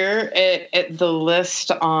here at the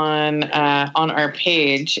list on our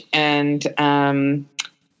page, and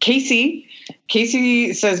Casey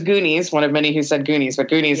says Goonies, one of many who said Goonies, but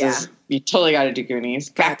Goonies is, you totally got to do Goonies.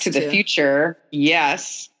 Back to the Future,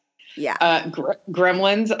 yes. Yeah.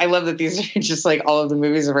 Gremlins, I love that these are just like all of the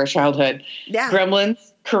movies of our childhood. Yeah.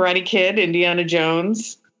 Gremlins, Karate Kid, Indiana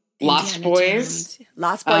Jones, Lost Boys.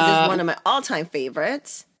 Lost Boys is one of my all-time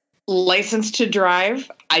favorites. License to Drive.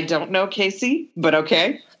 I don't know Casey, but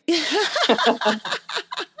okay.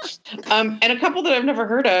 And a couple that I've never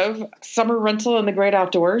heard of: Summer Rental and The Great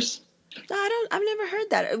Outdoors. No, I've never heard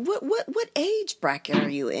that. What age bracket are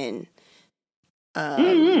you in?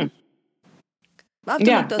 I'll have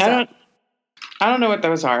to look those up. I don't know what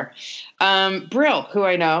those are. Brill, who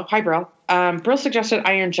I know. Hi, Brill. Brill suggested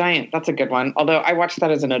Iron Giant. That's a good one. Although I watched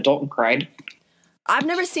that as an adult and cried. I've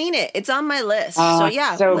never seen it. It's on my list. So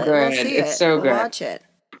yeah, good. We'll see it's so good. We'll watch it.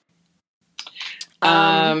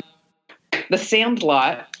 The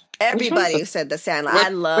Sandlot. Everybody said The Sandlot. I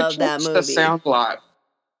love that movie. The Sandlot.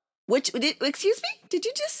 Excuse me? Did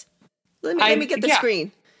you just let me get the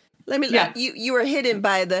screen. You were hidden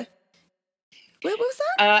by the. What was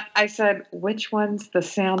that? I said, which one's The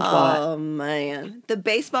Sandlot? Oh man, the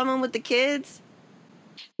baseball one with the kids.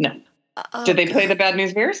 No. Did they play the Bad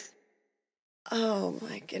News Bears? Oh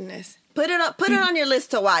my goodness! Put it on your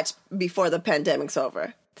list to watch before the pandemic's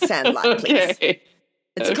over. Sandlot, please. Okay.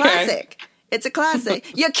 It's a classic. It's a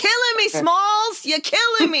classic. You're killing me, Smalls. You're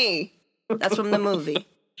killing me. That's from the movie.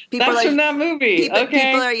 That's from that movie.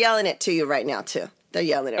 People are yelling it to you right now too. They're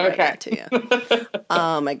yelling it right now to you.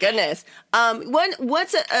 Oh my goodness.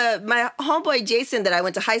 My homeboy Jason that I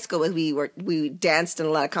went to high school with, we danced in a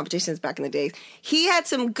lot of competitions back in the days. He had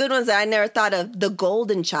some good ones that I never thought of. The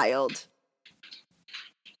Golden Child.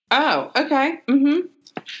 Oh, okay. Mm-hmm.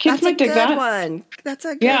 Kids might dig that one. That's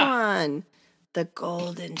a good one. The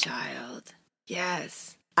Golden Child.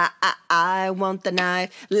 Yes. I want the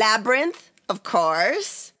knife. Labyrinth, of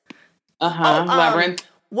course. Labyrinth.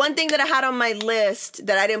 One thing that I had on my list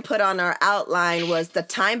that I didn't put on our outline was the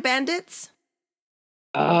Time Bandits.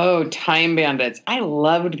 Oh, Time Bandits. I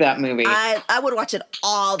loved that movie. I would watch it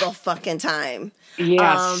all the fucking time.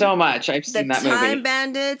 Yeah, so much. I've seen that movie. The Time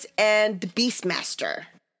Bandits and the Beastmaster.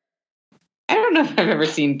 I don't know if I've ever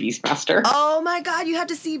seen Beastmaster. Oh my God, you have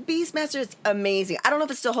to see Beastmaster. It's amazing. I don't know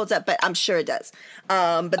if it still holds up, but I'm sure it does.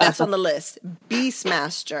 But that's on the list.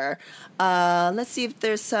 Beastmaster. Let's see if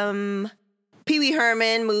there's some Pee Wee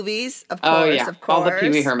Herman movies, of course. Oh yeah, of course. all the Pee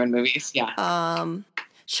Wee Herman movies, yeah.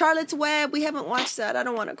 Charlotte's Web, we haven't watched that. I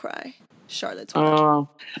don't want to cry. Charlotte's Web.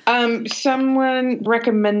 Someone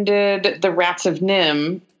recommended The Rats of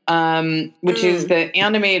Nim, which is the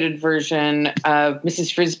animated version of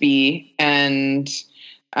Mrs. Frisbee and is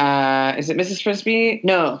it Mrs. Frisbee?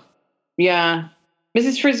 No. Yeah.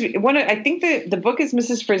 Mrs. Frisbee. I think the book is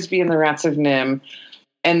Mrs. Frisbee and the Rats of Nim.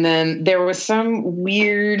 And then there was some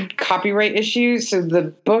weird copyright issue. So the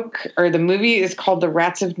book or the movie is called The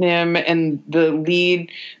Rats of Nim, and the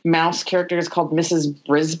lead mouse character is called Mrs.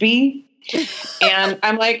 Brisby. And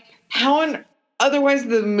I'm like, otherwise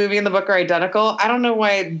the movie and the book are identical. I don't know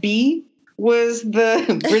why B was the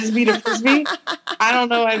Brisby to Frisbee. I don't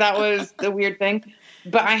know why that was the weird thing.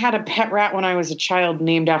 But I had a pet rat when I was a child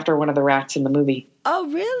named after one of the rats in the movie. Oh,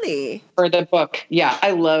 really? Or the book. Yeah,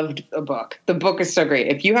 I loved the book. The book is so great.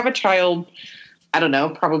 If you have a child, I don't know,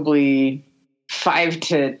 probably 5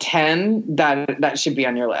 to 10, that should be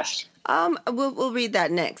on your list. We'll read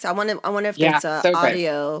that next. I wonder if there's an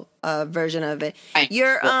audio version of it.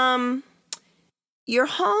 Your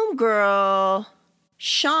homegirl,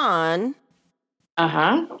 Sean.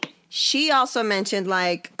 She also mentioned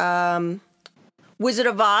Wizard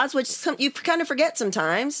of Oz, which you kind of forget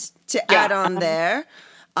sometimes to add on there.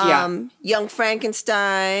 Young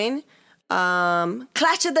Frankenstein,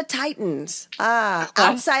 Clash of the Titans.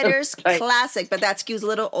 Outsiders, classic, but that skews a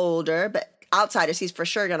little older. But Outsiders, he's for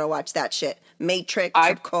sure gonna watch that shit. Matrix,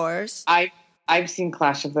 of course. I've seen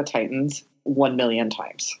Clash of the Titans 1 million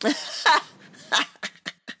times.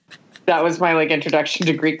 That was my introduction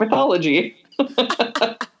to Greek mythology.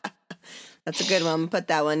 That's a good one. Put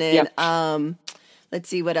that one in. Yeah. Let's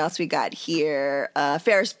see what else we got here.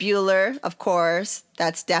 Ferris Bueller, of course.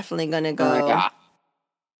 That's definitely going to go. Oh, my God.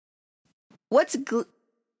 What's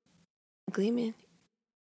Gleaming?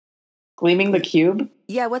 Gleaming the Cube?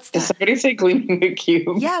 Yeah, what's that? Did somebody say Gleaming the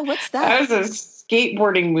Cube? Yeah, what's that? That was a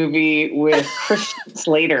skateboarding movie with Christian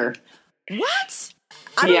Slater. What?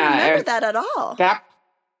 I don't remember that at all. That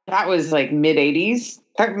was mid-'80s.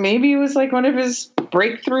 That maybe it was one of his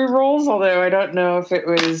breakthrough roles, although I don't know if it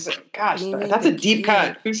was. Gosh, that's a deep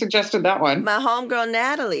cut. Who suggested that one? My homegirl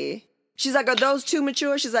Natalie. She's like, are those too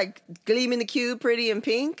mature? She's like, Gleaming the Cube, Pretty in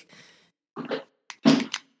Pink.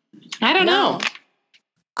 I don't know.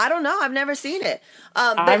 I don't know. I've never seen it.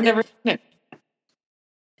 I've never seen it.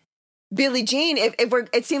 Billie Jean.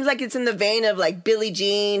 It seems like it's in the vein of Billie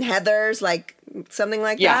Jean, Heathers, something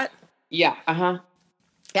like that. Yeah.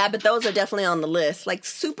 Yeah, but those are definitely on the list.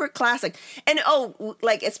 Super classic. And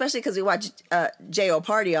especially because we watch J.O.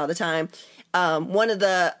 Party all the time. One of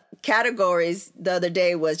the categories the other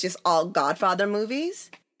day was just all Godfather movies.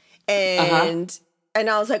 And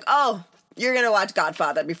I was like, oh, you're going to watch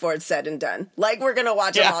Godfather before it's said and done. We're going to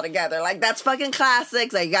watch them all together. That's fucking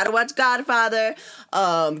classics. You got to watch Godfather,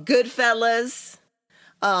 Goodfellas,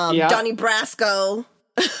 Donnie Brasco.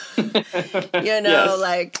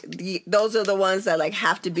 Those are the ones that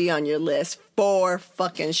have to be on your list for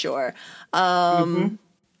fucking sure.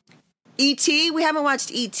 E.T. We haven't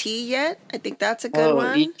watched E.T. yet. I think that's a good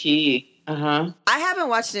one. E.T. Uh-huh. I haven't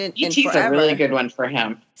watched it in E.T.'s forever. a really good one for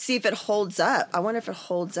him. See if it holds up. I wonder if it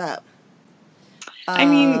holds up. I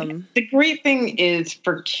mean, the great thing is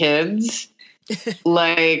for kids,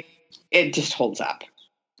 like, it just holds up.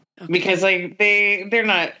 Okay. Because, like, they're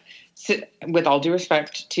not, with all due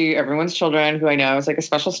respect to everyone's children, who I know is like a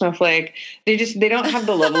special snowflake, they don't have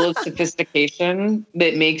the level of sophistication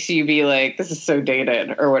that makes you be like, this is so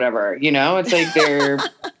dated or whatever, you know? It's like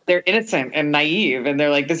they're innocent and naive, and they're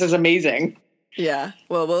like, this is amazing. Yeah.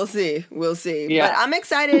 Well, we'll see. We'll see. Yeah. But I'm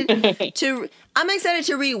excited to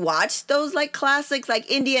rewatch those like classics like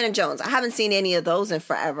Indiana Jones. I haven't seen any of those in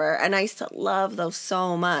forever, and I used to love those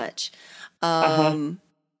so much.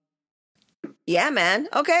 Yeah, man.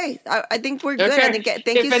 Okay. I think we're good. Okay.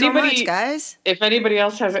 Thank you so much, guys. If anybody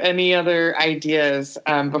else has any other ideas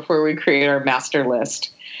before we create our master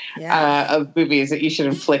list of movies that you should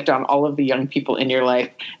inflict on all of the young people in your life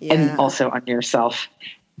and also on yourself,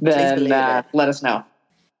 then let us know.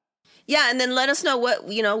 Yeah, and then let us know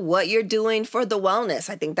what you're doing for the wellness.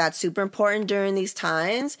 I think that's super important during these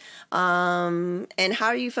times. And how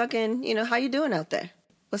are you how you doing out there?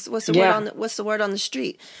 What's the word on the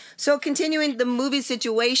street? So continuing the movie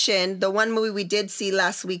situation, the one movie we did see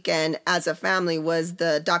last weekend as a family was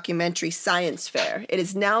the documentary Science Fair. It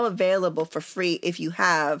is now available for free if you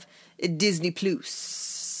have Disney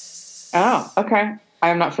Plus. Oh, okay. I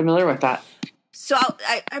am not familiar with that. So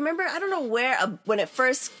I remember, I don't know where, when it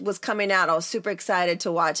first was coming out, I was super excited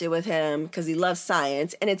to watch it with him because he loves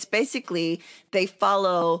science. And it's basically, they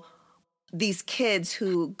follow these kids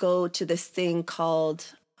who go to this thing called,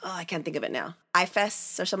 I can't think of it now,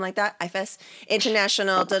 IFES or something like that. IFES,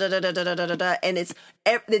 International, and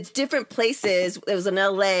it's different places. It was in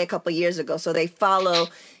LA a couple years ago. So they follow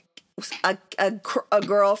a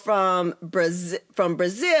girl from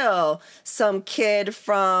Brazil, some kid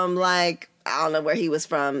from like, I don't know where he was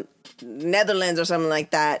from, Netherlands or something like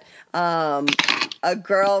that. A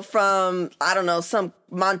girl from, I don't know, some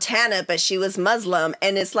Montana, but she was Muslim.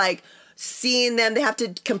 And it's like seeing them, they have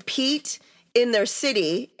to compete in their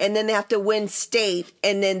city and then they have to win state.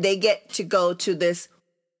 And then they get to go to this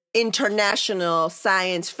international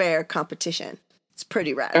science fair competition. It's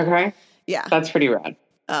pretty rad. Okay. Yeah. That's pretty rad.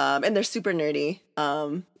 And they're super nerdy.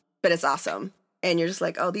 But it's awesome. And you're just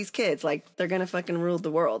like, oh, these kids, like, they're going to fucking rule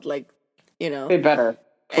the world. Like, you know. They better.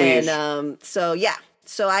 Please. And so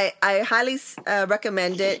I highly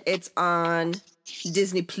recommend it. It's on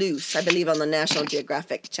Disney Plus, I believe, on the National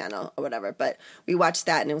Geographic channel or whatever. But we watched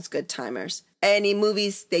that and it was good timers. Any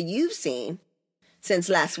movies that you've seen since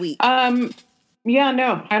last week? Yeah,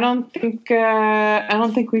 no, I don't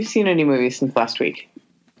think we've seen any movies since last week.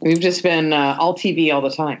 We've just been all TV all the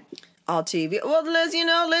time. All TV. Well,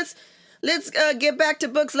 let's get back to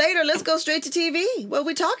books later. Let's go straight to TV. What are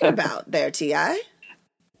we talking about there, T.I.?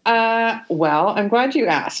 Well, I'm glad you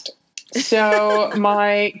asked. So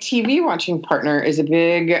my TV watching partner is a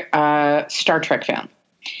big Star Trek fan.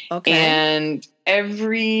 Okay. And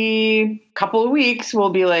every couple of weeks we'll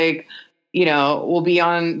be like, you know, we'll be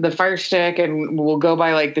on the Fire Stick and we'll go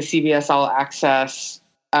by like the CBS All Access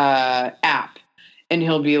app. And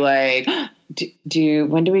he'll be like,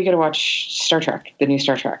 when do we get to watch Star Trek, the new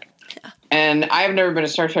Star Trek? Yeah. And I've never been a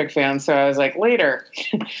Star Trek fan, so I was like, later.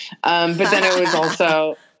 But then it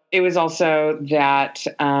was also that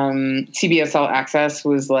CBS All Access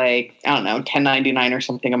was like, I don't know, $10.99 or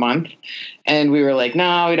something a month. And we were like,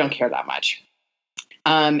 no, we don't care that much.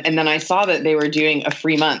 And then I saw that they were doing a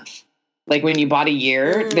free month. Like when you bought a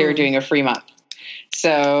year, they were doing a free month.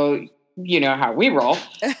 So you know how we roll.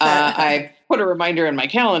 I put a reminder in my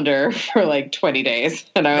calendar for like 20 days.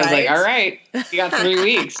 And I was like, all right, we got 3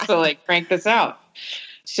 weeks to like crank this out.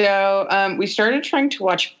 So we started trying to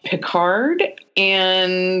watch Picard.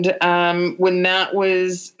 And when that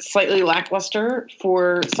was slightly lackluster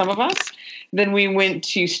for some of us, then we went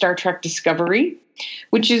to Star Trek Discovery,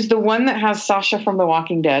 which is the one that has Sasha from The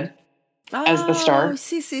Walking Dead as the star. Oh,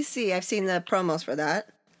 see. I've seen the promos for that.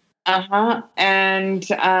 Uh-huh. And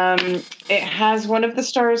it has one of the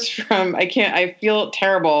stars from, I feel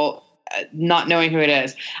terrible not knowing who it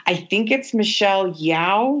is. I think it's Michelle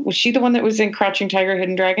Yeoh. Was she the one that was in Crouching Tiger,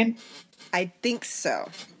 Hidden Dragon? I think so.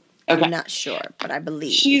 Okay. I'm not sure, but I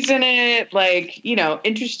believe. She's in it, like, you know,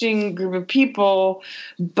 interesting group of people.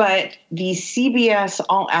 But the CBS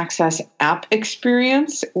All Access app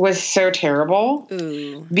experience was so terrible.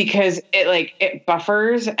 Ooh. Because it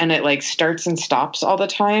buffers and it like starts and stops all the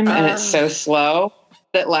time. And it's so slow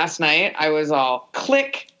that last night I was all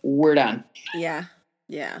click, we're done. Yeah.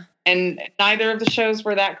 And neither of the shows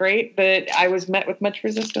were that great, but I was met with much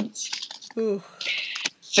resistance. Ooh.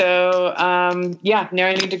 So, yeah, now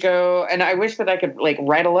I need to go. And I wish that I could like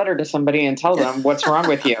write a letter to somebody and tell them what's wrong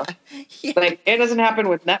with you. Yeah. Like, it doesn't happen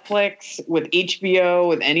with Netflix, with HBO,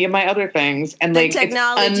 with any of my other things. And The like,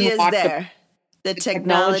 technology is it's there. The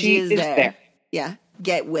technology is there. Yeah.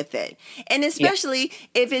 Get with it. And especially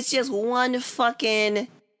if it's just one fucking,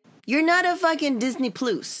 you're not a fucking Disney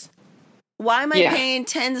Plus. Why am I paying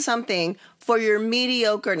 10 something for your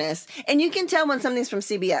mediocreness? And you can tell when something's from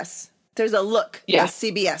CBS. There's a look that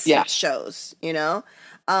CBS shows, you know?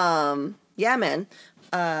 Yeah, man.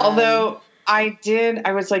 Although I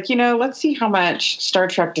was like, let's see how much Star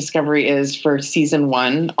Trek Discovery is for season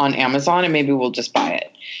 1 on Amazon, and maybe we'll just buy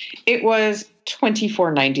it. It was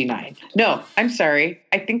 $24.99. No, I'm sorry.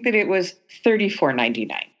 I think that it was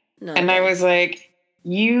 $34.99. No, and I was like,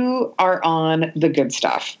 you are on the good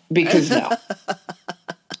stuff, because no,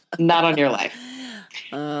 not on your life.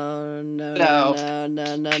 Oh, no.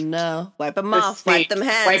 Wipe them off. Wipe them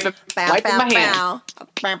hands. Wipe my hands.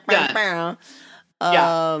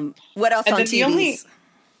 What else on TVs?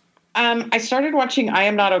 I started watching I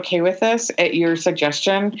Am Not Okay With This at your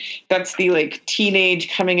suggestion. That's the like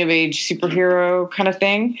teenage coming of age superhero kind of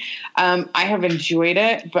thing. I have enjoyed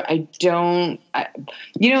it, but I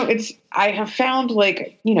have found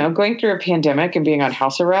like, going through a pandemic and being on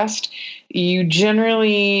house arrest,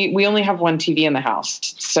 we only have one TV in the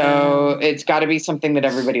house. So it's got to be something that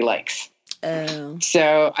everybody likes. Oh.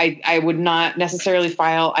 So I would not necessarily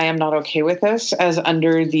file I Am Not Okay With This as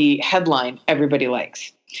under the headline everybody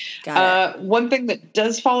likes. One thing that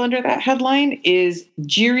does fall under that headline is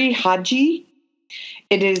Jiri Haji.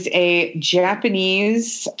 It is a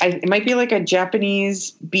Japanese, it might be like a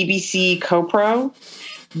Japanese BBC co-pro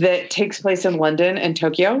that takes place in London and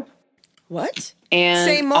Tokyo. What? And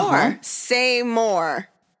say more. Say more.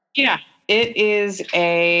 Yeah. It is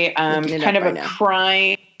a kind of a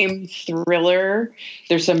crime thriller.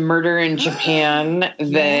 There's a murder in Japan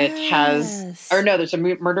that there's a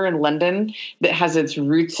murder in London that has its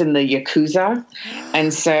roots in the Yakuza.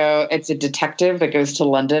 And so it's a detective that goes to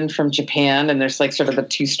London from Japan, and there's like sort of the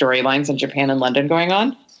two storylines in Japan and London going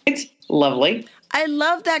on. It's lovely. I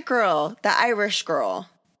love that girl, the Irish girl.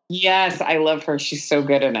 Yes, I love her. She's so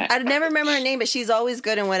good in it. I never remember her name, but she's always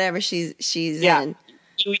good in whatever she's in.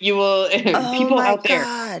 You will, people out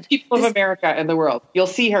there, people of America and the world, you'll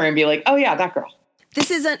see her and be like, oh yeah, that girl.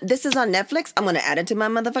 This is on Netflix. I'm going to add it to my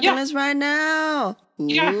motherfucking list right now.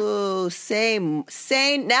 Ooh, say no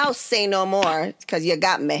more, because you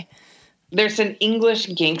got me. There's an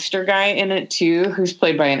English gangster guy in it too, who's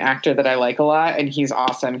played by an actor that I like a lot, and he's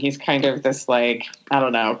awesome. He's kind of this like, I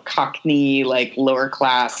don't know, Cockney, like lower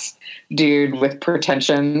class dude with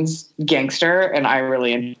pretensions gangster, and I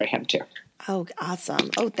really enjoy him too. Oh, awesome.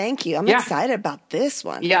 Oh, thank you. I'm excited about this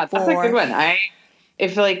one. Yeah, that's a good one.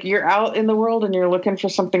 If like you're out in the world and you're looking for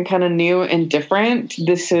something kind of new and different,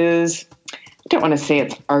 this is, I don't want to say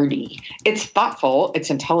it's arty. It's thoughtful, it's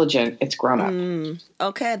intelligent, it's grown up.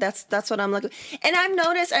 Okay, that's what I'm looking. And I've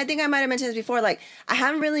noticed, I think I might have mentioned this before, like I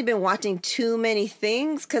haven't really been watching too many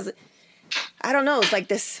things because I don't know, it's like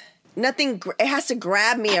this, nothing, it has to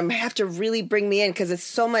grab me and have to really bring me in because it's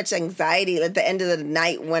so much anxiety at the end of the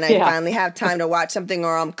night when I finally have time to watch something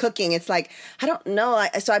or I'm cooking. It's like, I don't know.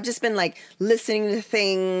 So I've just been like listening to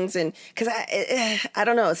things and because I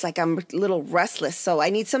don't know. It's like I'm a little restless. So I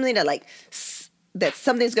need something to like, that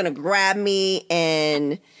something's going to grab me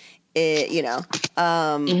and,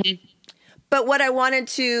 But what I wanted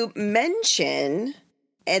to mention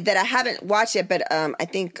that I haven't watched yet, but I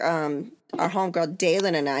think our homegirl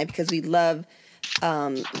Dalen and I, because we love,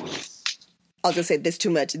 I'll just say this too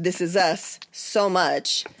much, This Is Us so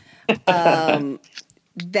much,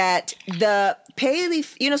 that the Paley,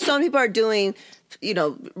 some people are doing,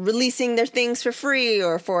 releasing their things for free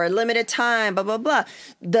or for a limited time, blah, blah, blah.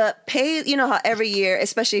 The pay, how every year,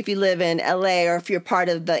 especially if you live in LA or if you're part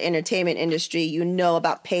of the entertainment industry,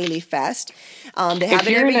 about Paley Fest. They have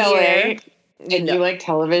it every year. If you like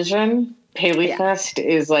television, Paley Fest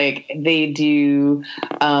is like they do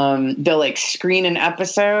they'll like screen an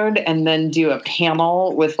episode and then do a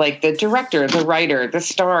panel with like the director, the writer, the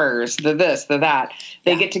stars, the this, the that.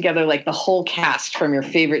 They get together like the whole cast from your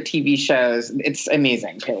favorite TV shows. It's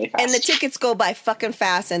amazing, Paley Fest. And the tickets go by fucking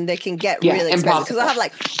fast and they can get really expensive. Because I'll have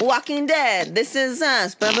like Walking Dead, This Is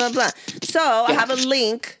Us, blah, blah, blah. So I have a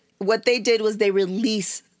link. What they did was they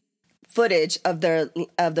release footage of their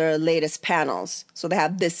latest panels. So they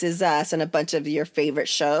have This Is Us and a bunch of your favorite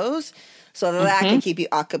shows. So that can keep you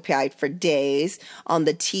occupied for days on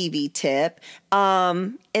the TV tip.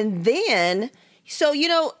 And then So,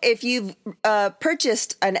 if you've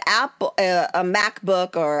purchased an Apple, a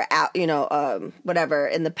MacBook or, whatever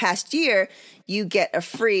in the past year, you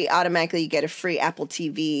automatically get a free Apple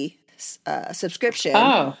TV subscription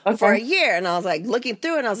for a year. And I was like looking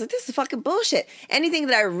through and I was like, this is fucking bullshit. Anything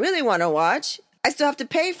that I really want to watch, I still have to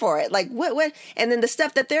pay for it. Like what? And then the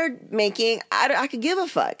stuff that they're making, I could give a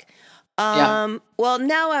fuck. Well,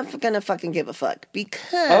 now I'm going to fucking give a fuck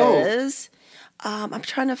because I'm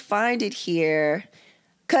trying to find it here.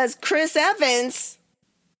 Because Chris Evans,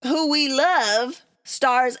 who we love,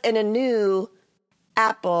 stars in a new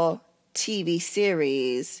Apple TV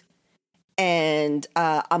series. And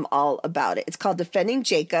I'm all about it. It's called Defending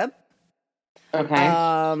Jacob. Okay.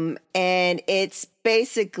 And it's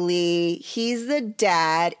basically he's the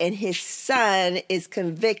dad and his son is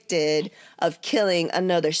convicted of killing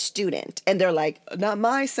another student. And they're like, not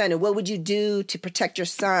my son. And what would you do to protect your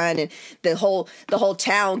son? And the whole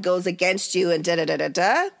town goes against you and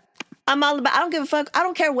da-da-da-da-da. I'm all about, I don't give a fuck. I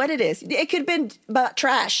don't care what it is. It could have been about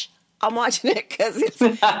trash. I'm watching it because it's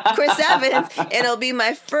Chris Evans, and it'll be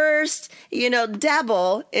my first,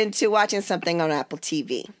 dabble into watching something on Apple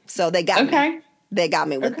TV. So they got me. They got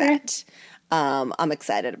me with that. I'm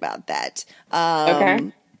excited about that.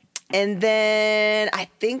 And then I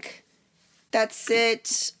think that's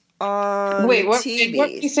it on TV. What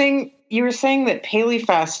were you saying? You were saying that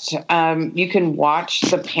PaleyFest, you can watch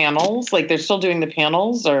the panels. Like they're still doing the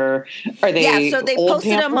panels, or are they? Yeah, so they old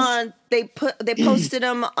posted panels? them on. They posted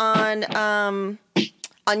them on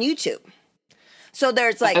YouTube. So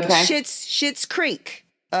there's like Schitt's Creek,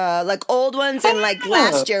 like old ones and like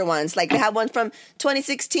last year ones. Like they have one from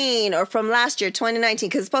 2016 or from last year 2019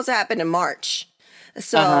 because it's supposed to happen in March.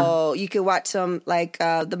 So you could watch some like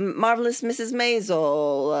the Marvelous Mrs.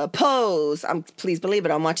 Maisel, Pose. Please believe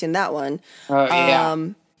it, I'm watching that one.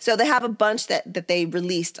 So they have a bunch that they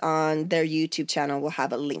released on their YouTube channel. We'll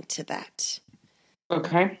have a link to that.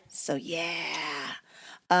 Okay. So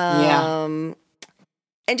and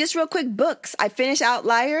just real quick, books. I finished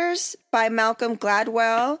Outliers by Malcolm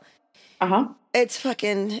Gladwell. It's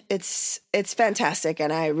it's fantastic,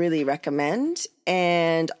 and I really recommend.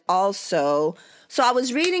 And also, so I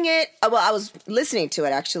was reading it. Well, I was listening to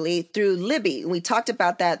it actually through Libby. We talked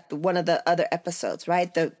about that one of the other episodes,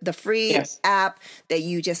 right? The free app that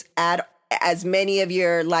you just add as many of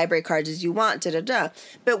your library cards as you want.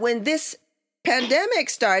 But when this pandemic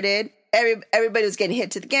started, everybody was getting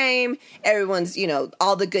hit to the game. Everyone's,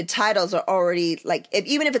 all the good titles are already like,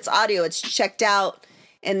 even if it's audio, it's checked out.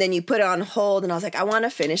 And then you put it on hold. And I was like, I want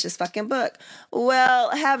to finish this fucking book.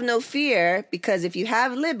 Well, have no fear, because if you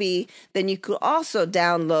have Libby, then you could also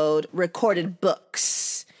download Recorded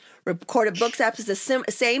Books. Recorded Books app is the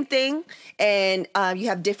same thing. And you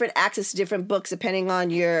have different access to different books depending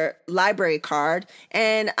on your library card.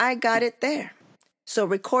 And I got it there. So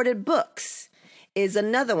Recorded Books is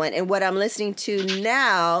another one. And what I'm listening to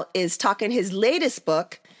now is his latest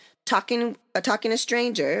book, Talking to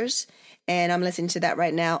Strangers. And I'm listening to that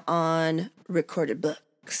right now on Recorded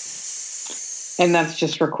Books. And that's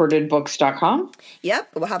just recordedbooks.com? Yep.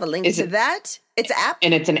 We'll have a link to that. It's an app.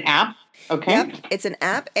 And it's an app? Okay. Yep. It's an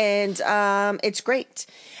app, and it's great.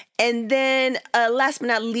 And then last but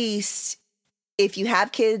not least, if you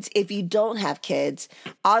have kids, if you don't have kids,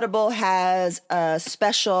 Audible has a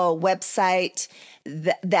special website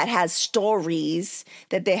that has stories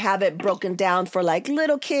that they have it broken down for like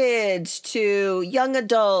little kids to young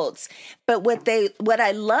adults. But what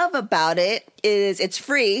I love about it is it's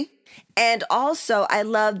free. And also I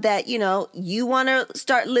love that, you want to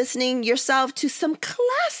start listening yourself to some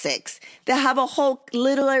classics that have a whole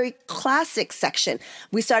literary classics section.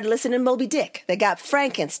 We started listening to Moby Dick. They got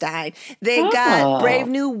Frankenstein. They got Brave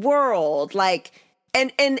New World. Like,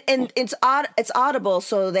 and it's Audible,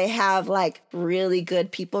 so they have like really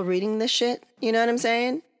good people reading this shit. You know what I'm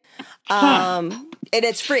saying? And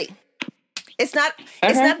it's free. It's not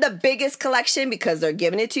the biggest collection because they're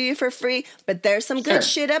giving it to you for free, but there's some good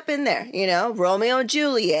shit up in there. Romeo and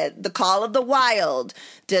Juliet, The Call of the Wild,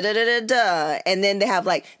 and then they have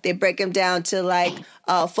they break them down to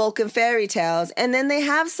folk and fairy tales, and then they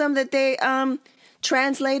have some that they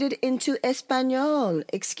translated into Espanol.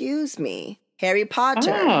 Excuse me. Harry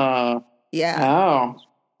Potter. Oh. Yeah. Oh.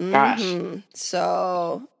 Gosh. Mm-hmm.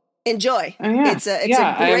 So enjoy. Oh, yeah. It's a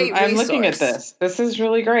great resource. I'm looking at this. This is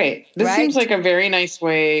really great. This seems like a very nice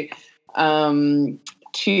way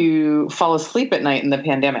to fall asleep at night in the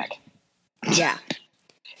pandemic. Yeah.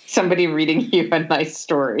 Somebody reading you a nice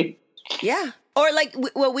story. Yeah. Or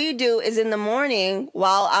what we do is in the morning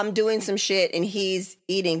while I'm doing some shit and he's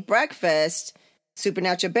eating breakfast,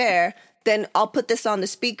 Supernatural Bear, then I'll put this on the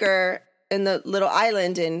speaker in the little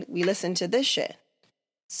island and we listen to this shit.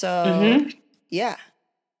 So, yeah.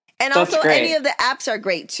 And That's also, great. any of the apps are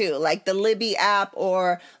great too, like the Libby app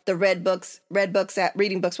or the Redbooks app,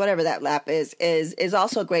 Reading Books, whatever that app is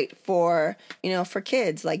also great for for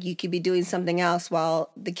kids. Like you could be doing something else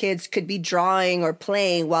while the kids could be drawing or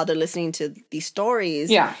playing while they're listening to these stories.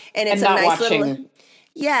 Yeah, and it's not a nice watching, little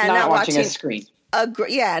not watching a screen.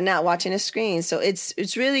 Not watching a screen. So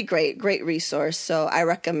it's really great resource. So I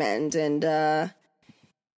recommend. And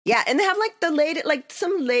yeah, and they have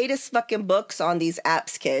some latest fucking books on these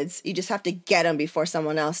apps, kids. You just have to get them before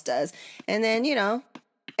someone else does. And then,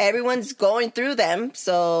 everyone's going through them.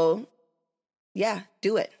 So, yeah,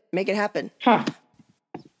 do it. Make it happen. Huh.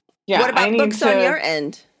 Yeah. What about books on your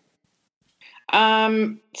end?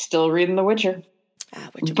 Still reading The Witcher.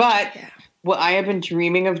 But what I have been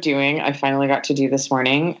dreaming of doing, I finally got to do this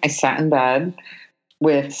morning. I sat in bed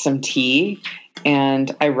with some tea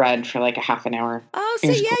and I read for like a half an hour. Oh, so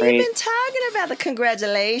yeah, great. You've been talking about the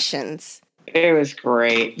congratulations. It was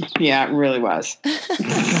great. Yeah, it really was.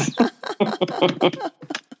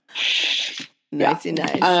 Nice.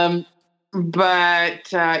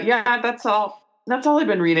 But yeah, that's all. That's all I've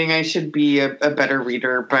been reading. I should be a better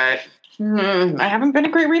reader, but I haven't been a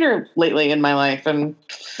great reader lately in my life, and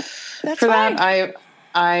that's for fine. that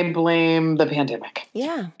I blame the pandemic.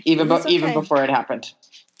 Yeah, even before it happened.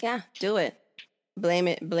 Yeah, do it. Blame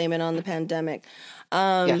it on the pandemic.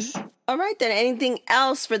 Yes. All right, then. Anything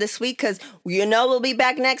else for this week? Because we'll be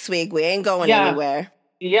back next week. We ain't going anywhere.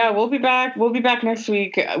 Yeah, we'll be back. We'll be back next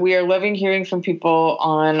week. We are loving hearing from people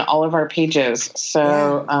on all of our pages.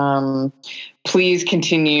 So please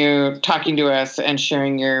continue talking to us and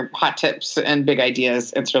sharing your hot tips and big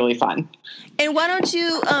ideas. It's really fun. And why don't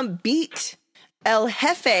you beat El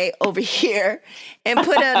Jefe over here and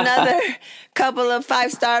put another couple of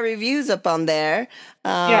 5-star reviews up on there,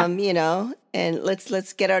 and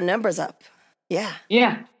let's get our numbers up. Yeah.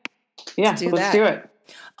 Let's do it.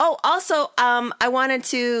 Oh, also, I wanted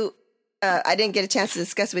to, I didn't get a chance to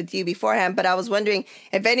discuss with you beforehand, but I was wondering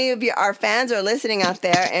if any of you, our fans are listening out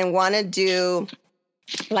there and want to do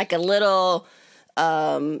like a little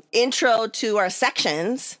intro to our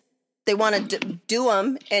sections. They want to do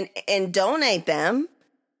them and donate them.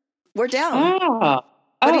 We're down. What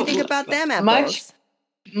do you think about them apples?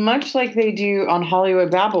 Much like they do on Hollywood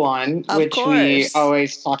Babylon, which we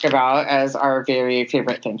always talk about as our very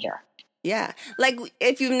favorite thing here. Yeah. Like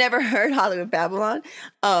if you've never heard Hollywood Babylon,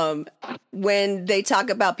 when they talk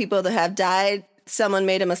about people that have died, someone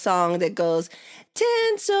made them a song that goes,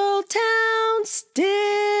 Tinseltown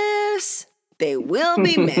stiffs, they will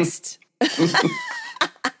be missed.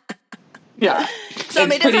 Yeah. So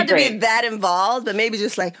it doesn't have to be that involved, but maybe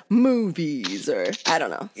just like movies or I don't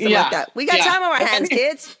know, something like that. We got time on our hands,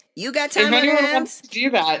 kids. You got time on your hands. Wants to do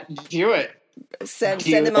that, do it. Send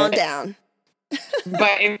them on down.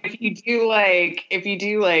 But if you do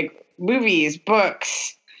like movies,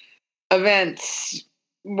 books, events,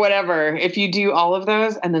 whatever, if you do all of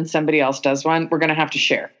those and then somebody else does one, we're gonna have to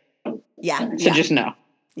share. Yeah. So just know.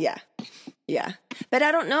 Yeah. But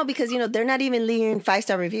I don't know because they're not even leaving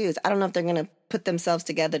 5-star reviews. I don't know if they're gonna put themselves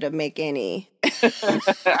together to make any.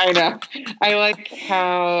 I know. I like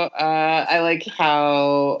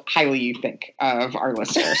how highly you think of our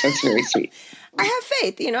listeners. That's very sweet. I have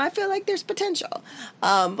faith. I feel like there's potential.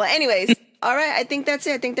 But anyways, all right. I think that's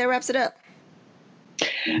it. I think that wraps it up.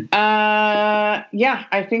 Yeah,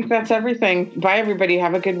 I think that's everything. Bye, everybody.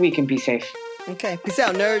 Have a good week and be safe. Okay. Peace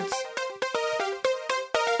out, nerds.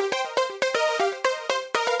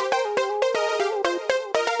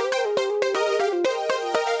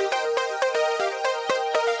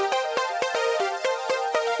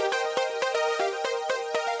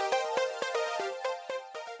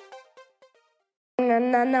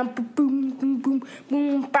 Boom, boom, boom,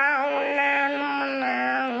 boom, I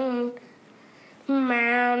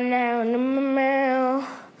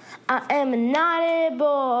am a naughty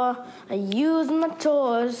boy. I use my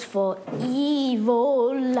toys for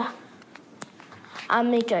evil. I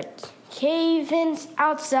make a cave-in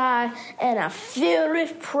outside, and I fill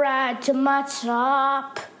with pride to my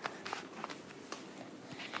top.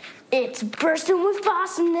 It's bursting with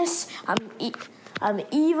awesomeness. I'm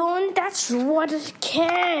evil, and that's what it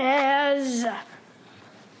cares.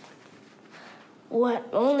 What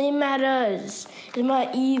only matters is my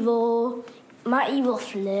evil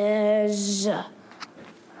flares.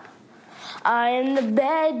 I am the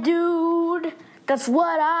bad dude. That's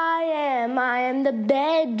what I am. I am the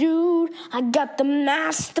bad dude. I got the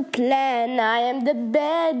master plan. I am the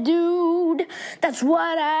bad dude. That's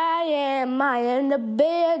what I am. I am the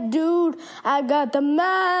bad dude. I got the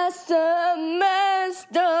master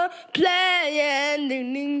plan.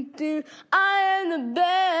 I am am the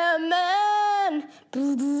bear man.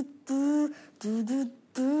 Do do do do do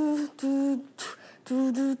do do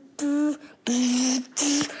do do do do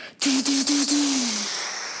do do do do.